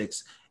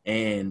politics.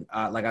 And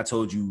like I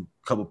told you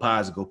a couple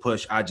pods ago,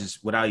 Push,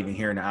 without even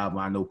hearing the album,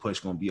 I know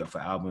Push going to be up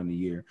for album of the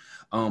year.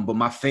 But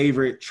my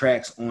favorite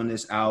tracks on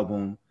this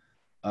album,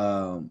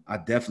 I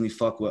definitely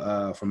fuck with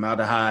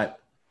Formaldehyde.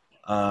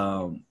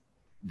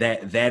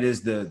 That's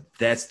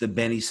the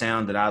Benny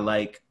sound that I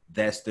like.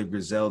 That's the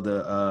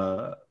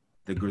Griselda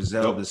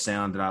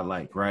sound that I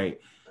like,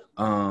 right?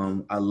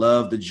 I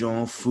love the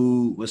joint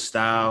Food with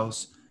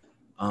Styles.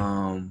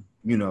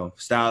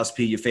 Styles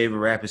P, your favorite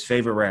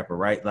rapper,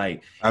 right?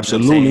 Like,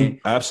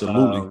 absolutely. I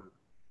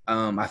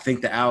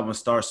think the album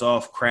starts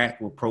off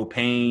crack with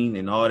Propane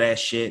and all that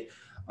shit.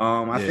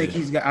 I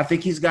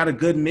think he's got a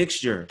good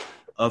mixture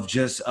of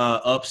just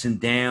ups and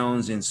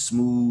downs and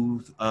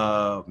smooth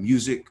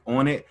music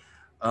on it.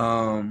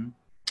 To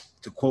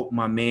quote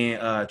my man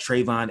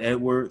Trayvon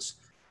Edwards,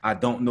 I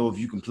don't know if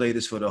you can play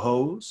this for the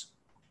hoes.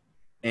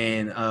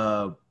 And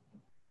that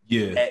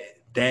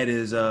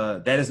is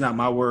not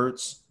my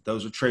words.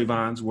 Those are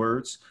Trayvon's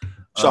words.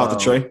 Shout out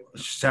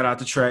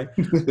to Trey.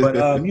 But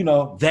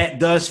that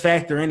does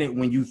factor in it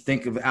when you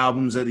think of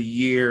albums of the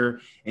year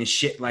and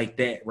shit like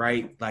that,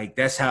 right? Like,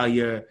 that's how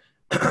your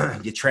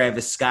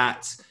Travis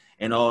Scotts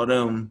and all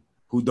them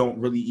who don't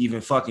really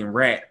even fucking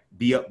rap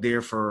be up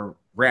there for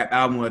rap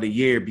album of the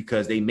year,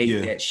 because they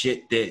make that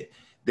shit that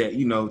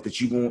you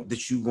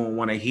gonna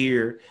want to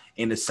hear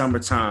in the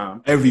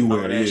summertime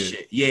everywhere. That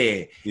shit.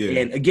 Yeah.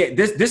 And again,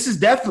 this is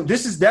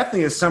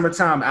definitely a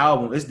summertime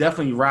album. It's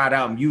definitely ride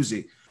out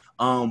music.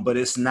 But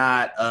it's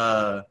not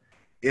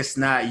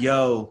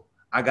yo,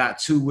 I got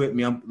two with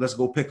me. Let's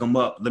go pick them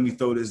up. Let me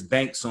throw this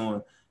Banks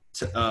on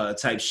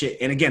type shit.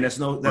 And again, that's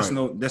no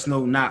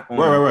knock on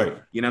right.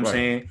 You know what I'm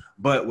saying?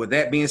 But with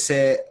that being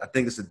said, I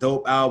think it's a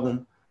dope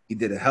album. He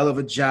did a hell of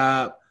a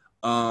job.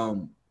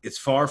 It's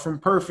far from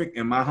perfect,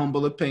 in my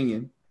humble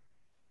opinion,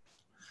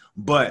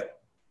 but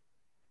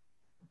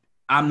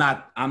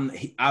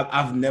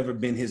I've never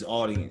been his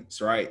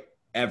audience, right?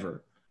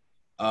 Ever.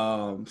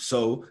 But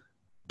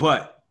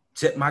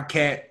tip my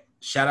cap,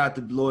 shout out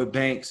to Lloyd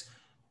Banks.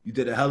 You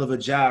did a hell of a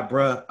job,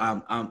 bruh.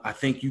 I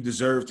think you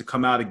deserve to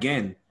come out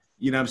again.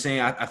 You know what I'm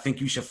saying? I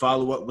think you should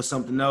follow up with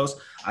something else.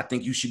 I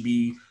think you should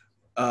be,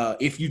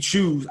 if you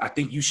choose, I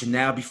think you should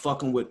now be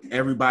fucking with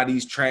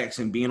everybody's tracks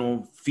and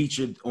being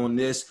featured on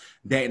this,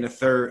 that, and the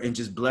third, and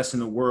just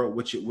blessing the world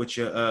with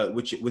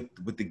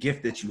the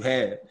gift that you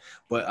have.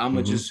 But I'm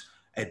gonna just,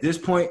 at this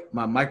point,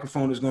 my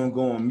microphone is gonna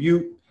go on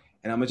mute,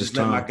 and I'm gonna just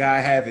let my guy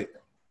have it.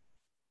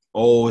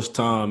 Oh, it's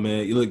time,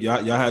 man. Look,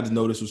 y'all had to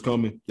know this was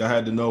coming. Y'all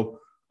had to know.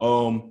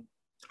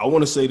 I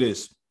want to say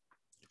this.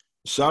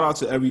 Shout out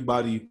to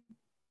everybody,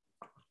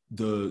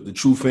 the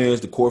true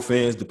fans, the core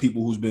fans, the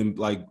people who's been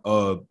like,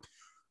 I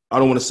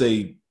don't want to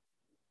say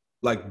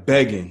like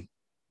begging,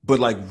 but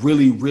like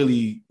really,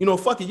 really,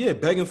 fuck it, yeah,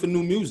 begging for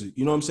new music.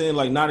 You know what I'm saying?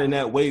 Like not in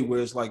that way where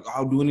it's like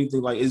I'll do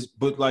anything like is,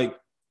 but like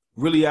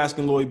really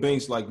asking Lloyd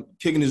Banks, like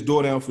kicking his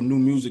door down for new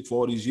music for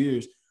all these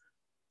years.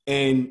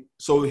 And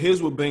so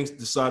here's what Banks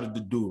decided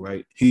to do,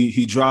 right?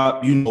 He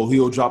dropped,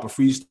 he'll drop a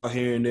freestyle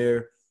here and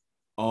there,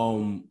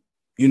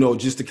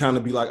 just to kind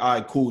of be like, all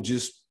right, cool,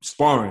 just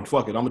sparring,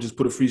 fuck it, I'm gonna just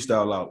put a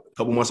freestyle out. A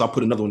couple months, I'll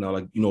put another one out,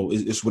 like,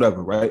 it's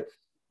whatever, right?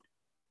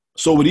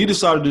 So what he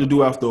decided to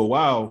do after a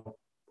while,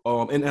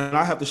 and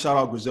I have to shout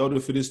out Griselda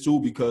for this too,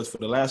 because for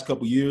the last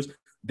couple of years,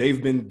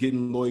 they've been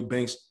getting Lloyd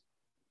Banks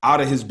out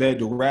of his bed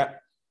to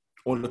rap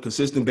on a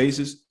consistent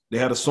basis. They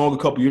had a song a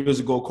couple years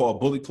ago called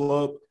Bullet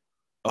Club.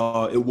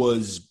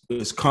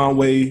 It's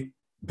Conway,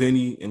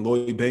 Benny, and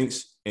Lloyd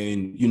Banks.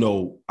 And,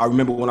 I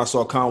remember when I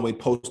saw Conway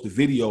post the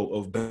video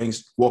of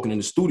Banks walking in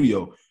the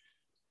studio,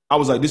 I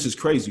was like, this is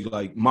crazy.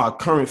 Like, my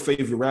current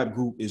favorite rap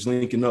group is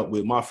linking up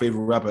with my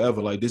favorite rapper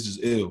ever. Like, this is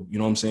ill. You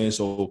know what I'm saying?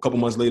 So a couple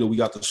months later, we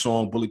got the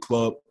song Bullet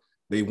Club.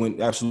 They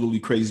went absolutely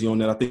crazy on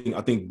that.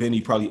 I think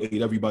Benny probably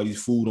ate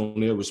everybody's food on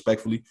there,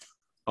 respectfully.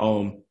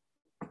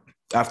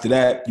 After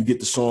that, you get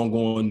the song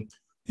on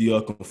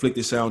the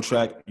Conflicted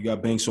soundtrack. You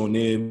got Banks on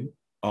there.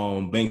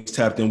 Banks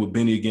tapped in with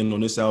Benny again on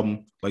this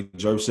album, like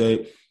Jerv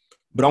said.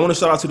 But I want to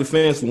shout out to the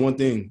fans for one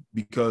thing,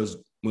 because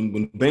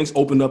when Banks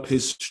opened up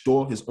his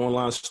store, his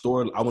online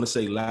store, I want to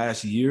say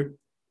last year,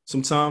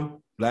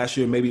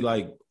 maybe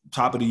like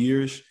top of the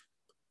years,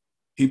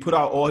 he put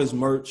out all his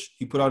merch.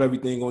 He put out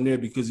everything on there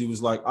because he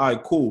was like, all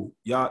right, cool.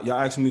 Y'all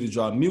asking me to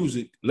drop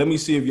music. Let me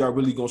see if y'all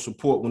really going to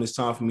support when it's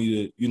time for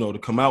me to, to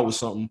come out with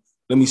something.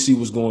 Let me see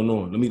what's going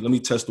on. Let me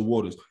test the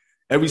waters.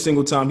 Every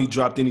single time he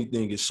dropped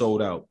anything, it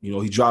sold out.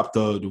 He dropped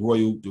the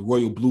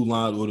royal blue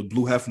line, or the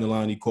blue Hefner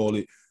line, he called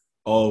it,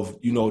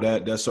 of,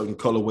 that certain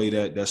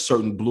colorway, that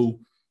certain blue,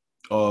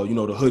 the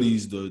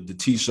hoodies, the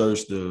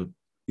T-shirts,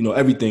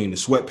 everything, the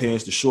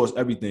sweatpants, the shorts,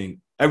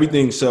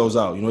 everything sells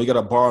out. He got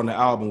a bar on the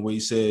album where he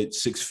said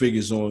 6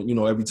 figures on,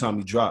 every time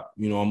he dropped.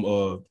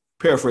 I'm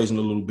paraphrasing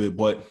a little bit,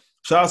 but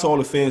shout out to all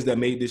the fans that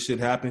made this shit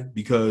happen,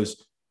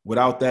 because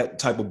without that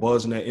type of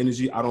buzz and that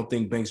energy, I don't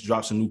think Banks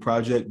drops a new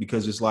project,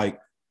 because it's like,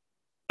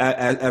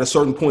 at a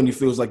certain point, he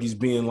feels like he's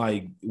being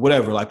like,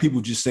 whatever, like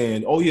people just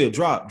saying, oh yeah,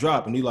 drop.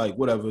 And he like,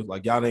 whatever,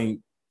 like y'all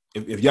ain't,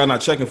 if y'all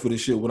not checking for this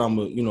shit, what I'm,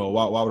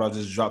 why would I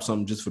just drop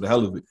something just for the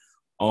hell of it?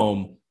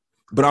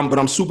 But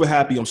I'm super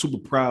happy. I'm super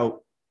proud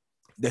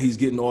that he's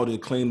getting all the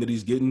acclaim that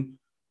he's getting.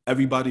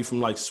 Everybody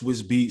from like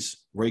Swiss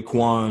Beats,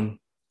 Raekwon,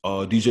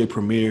 DJ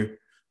Premier,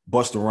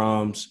 Busta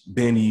Rhymes,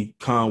 Benny,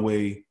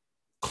 Conway,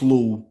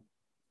 Clue,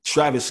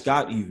 Travis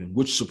Scott even,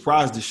 which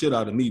surprised the shit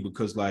out of me,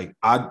 because like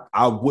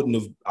I wouldn't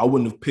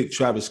have picked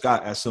Travis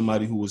Scott as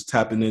somebody who was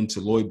tapping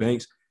into Lloyd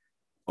Banks.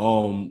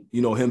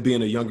 Him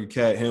being a younger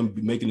cat, him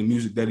making the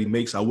music that he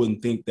makes, I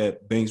wouldn't think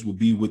that Banks would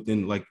be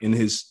within, like, in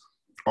his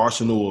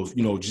arsenal of,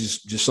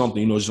 just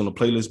something, just on a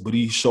playlist, but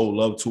he showed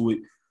love to it.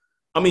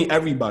 I mean,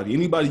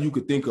 anybody you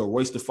could think of,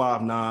 Royce the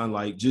 5'9",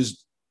 like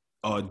just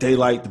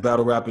Daylight, the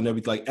battle rap and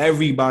everything. Like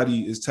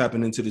everybody is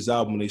tapping into this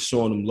album and they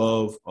showing them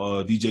love.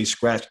 DJ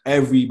Scratch,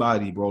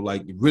 everybody, bro.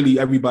 Like really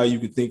everybody you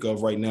could think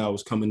of right now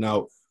is coming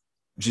out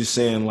just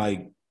saying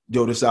like,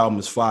 yo, this album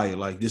is fire.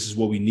 Like this is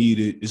what we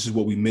needed. This is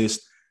what we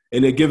missed.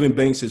 And they're giving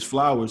Banks his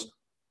flowers,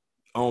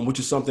 which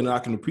is something that I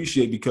can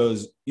appreciate,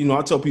 because,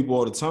 I tell people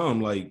all the time,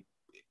 like,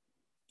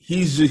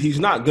 he's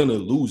not going to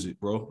lose it,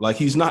 bro. Like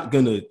he's not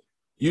going to,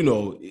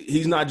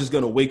 he's not just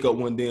going to wake up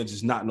one day and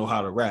just not know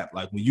how to rap.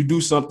 Like when you do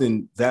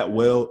something that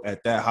well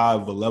at that high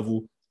of a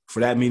level for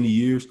that many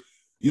years,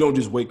 you don't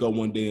just wake up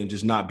one day and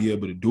just not be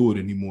able to do it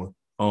anymore.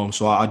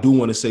 So I do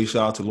want to say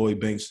shout out to Lloyd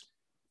Banks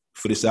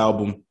for this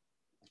album.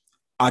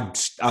 I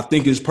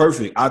think it's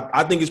perfect.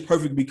 I think it's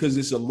perfect because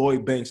it's a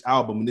Lloyd Banks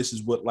album, and this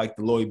is what like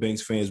the Lloyd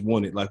Banks fans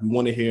wanted. Like we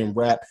want to hear him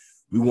rap.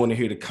 We want to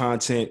hear the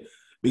content,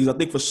 because I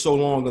think for so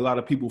long, a lot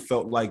of people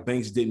felt like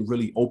Banks didn't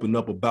really open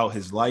up about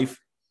his life,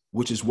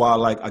 which is why,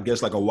 like, I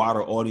guess, like, a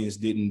wider audience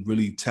didn't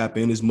really tap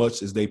in as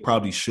much as they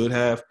probably should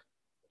have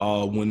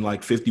when,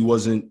 like, 50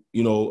 wasn't,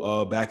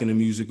 back in the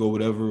music or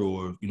whatever,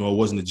 or, it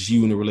wasn't a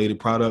G-Unit-related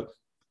product.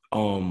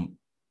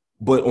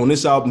 But on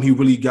this album, he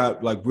really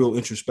got, like, real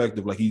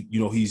introspective. Like,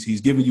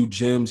 he's giving you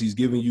gems. He's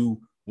giving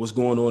you what's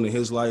going on in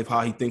his life,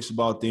 how he thinks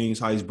about things,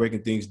 how he's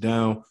breaking things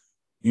down,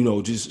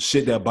 just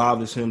shit that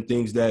bothers him,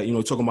 things that,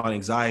 talking about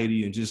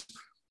anxiety and just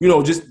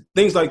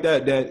things like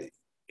that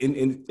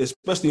in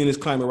especially in this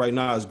climate right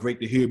now, is great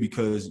to hear,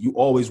 because you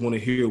always want to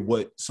hear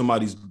what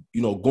somebody's,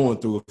 going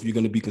through if you're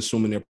going to be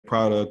consuming their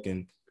product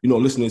and,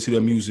 listening to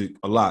their music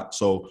a lot.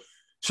 So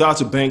shout out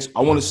to Banks.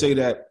 I want to say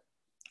that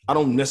I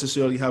don't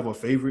necessarily have a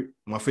favorite.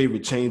 My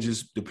favorite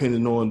changes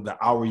depending on the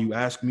hour you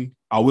ask me.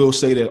 I will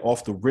say that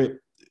off the rip,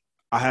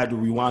 I had to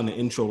rewind the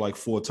intro like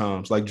 4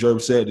 times. Like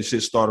Jerv said, the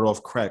shit started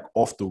off crack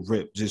off the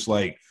rip. Just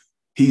like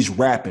he's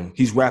rapping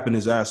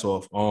his ass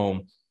off.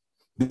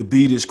 The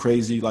beat is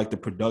crazy, like the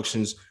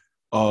production's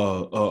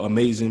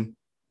amazing.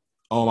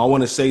 I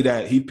want to say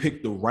that he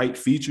picked the right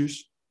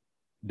features.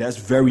 That's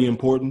very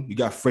important. You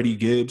got Freddie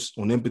Gibbs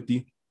on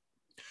Empathy.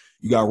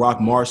 You got Rock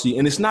Marcy.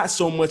 And it's not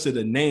so much of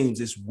the names,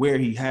 it's where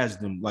he has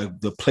them, like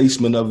the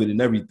placement of it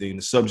and everything,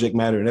 the subject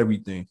matter and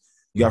everything.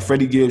 You got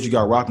Freddie Gibbs, you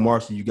got Rock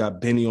Marcy, you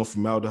got Benny on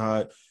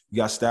Formaldehyde, you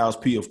got Styles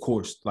P, of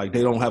course. Like,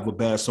 they don't have a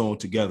bad song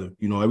together.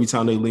 You know, every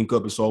time they link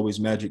up, it's always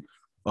magic.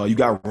 You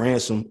got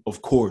Ransom,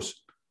 of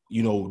course.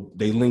 You know,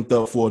 they linked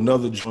up for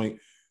another joint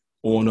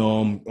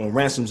on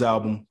Ransom's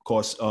album,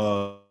 called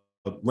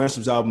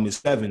Ransom's album is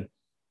 7.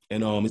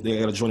 And they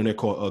got a joint in there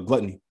called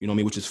Gluttony, you know what I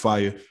mean, which is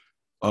fire.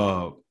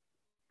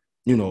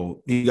 You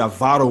know, he got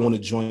Vado on the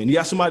joint. And he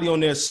got somebody on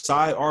there,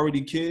 Cy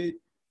Already Kid,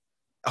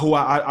 who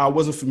I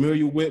wasn't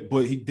familiar with,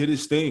 but he did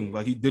his thing.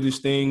 Like, he did his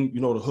thing,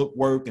 you know, the hook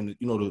work and,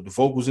 you know, the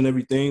vocals and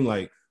everything.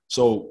 Like,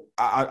 so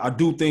I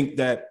do think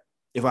that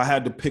if I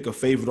had to pick a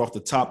favorite off the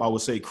top, I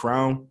would say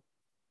Crown,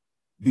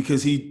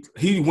 because he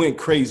went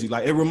crazy.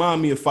 Like, it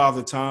reminded me of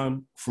Father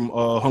Time from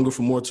Hunger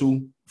for More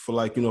too, for,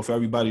 like, you know, for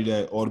everybody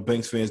that, all the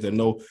Banks fans that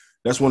know,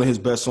 that's one of his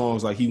best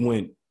songs. Like, he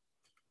went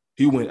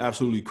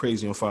absolutely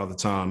crazy on Father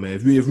Time, man.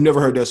 If you've never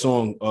heard that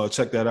song,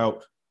 check that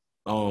out.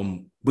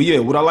 But yeah,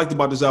 what I liked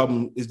about this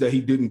album is that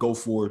he didn't go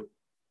for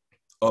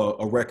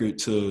a record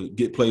to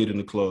get played in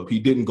the club. He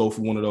didn't go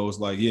for one of those,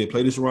 like, yeah,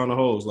 play this around the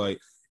hoes. Like,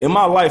 in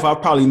my life,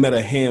 I've probably met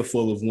a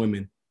handful of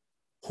women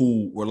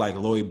who were like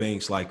Lloyd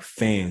Banks, like,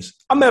 fans.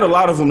 I met a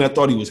lot of them that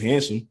thought he was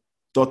handsome,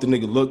 thought the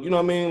nigga looked, you know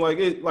what I mean? Like,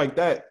 it, like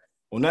that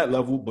on that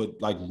level. But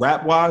like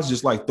rap-wise,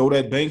 just like throw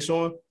that Banks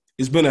on.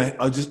 It's been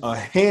just a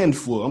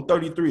handful. I'm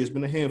 33. It's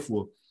been a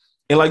handful.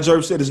 And like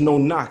Jerv said, it's no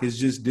knock. It's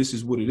just, this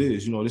is what it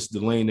is. You know, this is the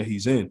lane that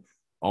he's in.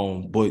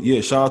 But yeah,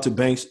 shout out to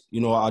Banks.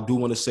 You know, I do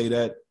want to say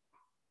that.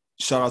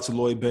 Shout out to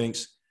Lloyd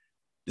Banks.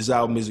 This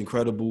album is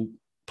incredible.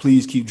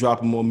 Please keep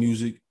dropping more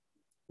music.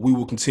 We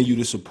will continue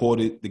to support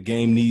it. The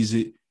game needs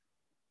it.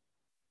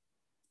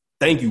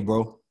 Thank you,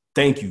 bro.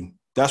 Thank you.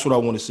 That's what I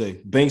want to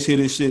say. Banks, hear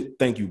this shit.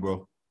 Thank you,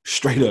 bro.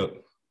 Straight up.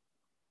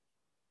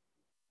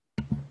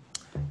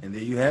 And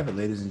there you have it,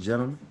 ladies and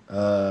gentlemen.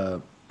 I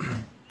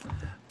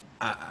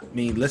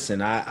mean,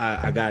 listen,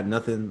 I got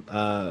nothing.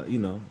 You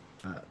know,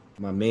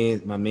 my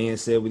man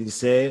said what he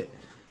said.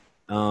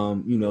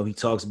 You know, he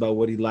talks about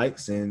what he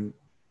likes and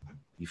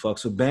he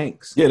fucks with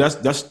Banks. Yeah,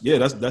 that's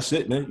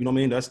it, man. You know what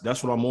I mean?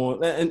 That's what I'm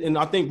on. And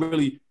I think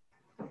really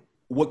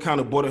what kind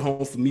of brought it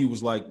home for me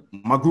was like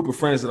my group of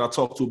friends that I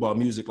talk to about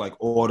music like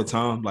all the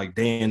time, like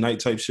day and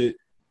night type shit.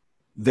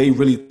 They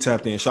really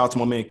tapped in. Shout out to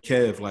my man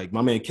Kev. Like,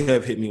 my man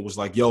Kev hit me and was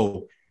like,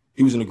 yo,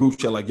 he was in the group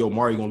chat like, yo,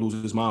 Mari gonna lose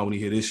his mind when he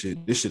hear this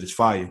shit. This shit is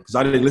fire. Because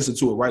I didn't listen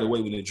to it right away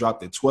when it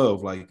dropped at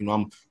 12. Like, you know,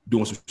 I'm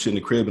doing some shit in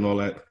the crib and all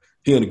that.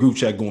 He in the group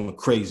chat going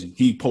crazy.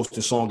 He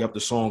posted song after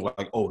song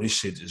like, oh, this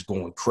shit is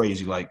going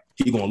crazy. Like,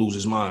 he gonna lose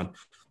his mind.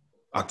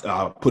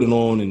 I put it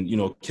on and, you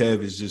know,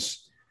 Kev's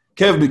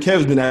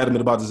been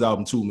adamant about this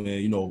album too,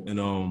 man, you know,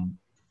 and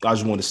I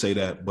just wanted to say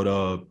that.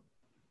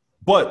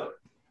 But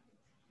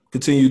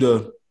continue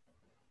to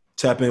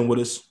tap in with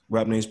us.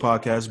 Rap Names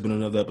Podcast has been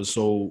another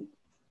episode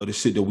of the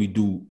shit that we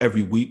do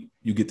every week.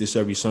 You get this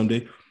every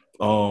Sunday.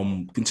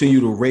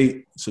 Continue to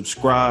rate,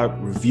 subscribe,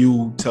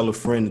 review, tell a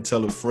friend to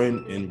tell a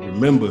friend. And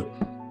remember,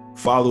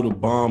 follow the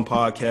Bomb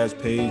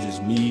Podcast page. It's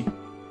me.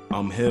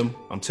 I'm him.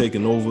 I'm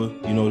taking over.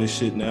 You know this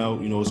shit now.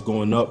 You know it's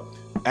going up.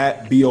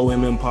 At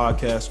BOMM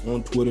Podcast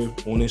on Twitter,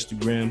 on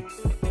Instagram.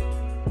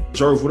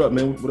 Jerv, what up,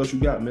 man? What else you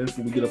got, man,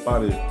 before we get up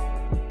out of here?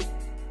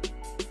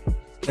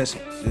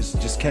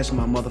 Just catching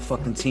my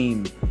motherfucking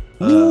team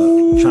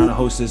trying to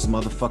host this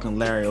motherfucking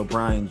Larry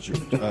O'Brien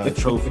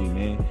trophy,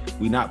 man.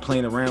 We not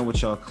playing around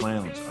with y'all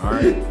clowns, all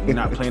right? We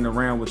not playing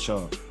around with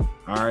y'all,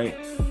 all right?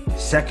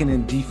 Second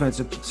in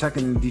defensive player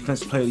of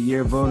the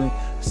year voting,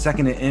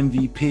 second in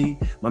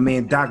MVP. My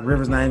man Doc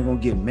Rivers not even gonna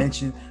get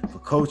mentioned for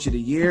coach of the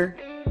year.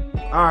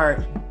 All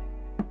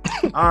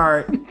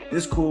right,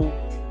 it's cool.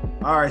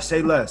 All right,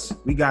 say less.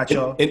 We got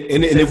y'all.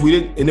 And if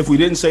we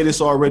didn't say this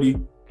already,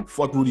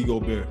 fuck Rudy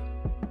Gobert.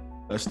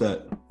 That's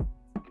that.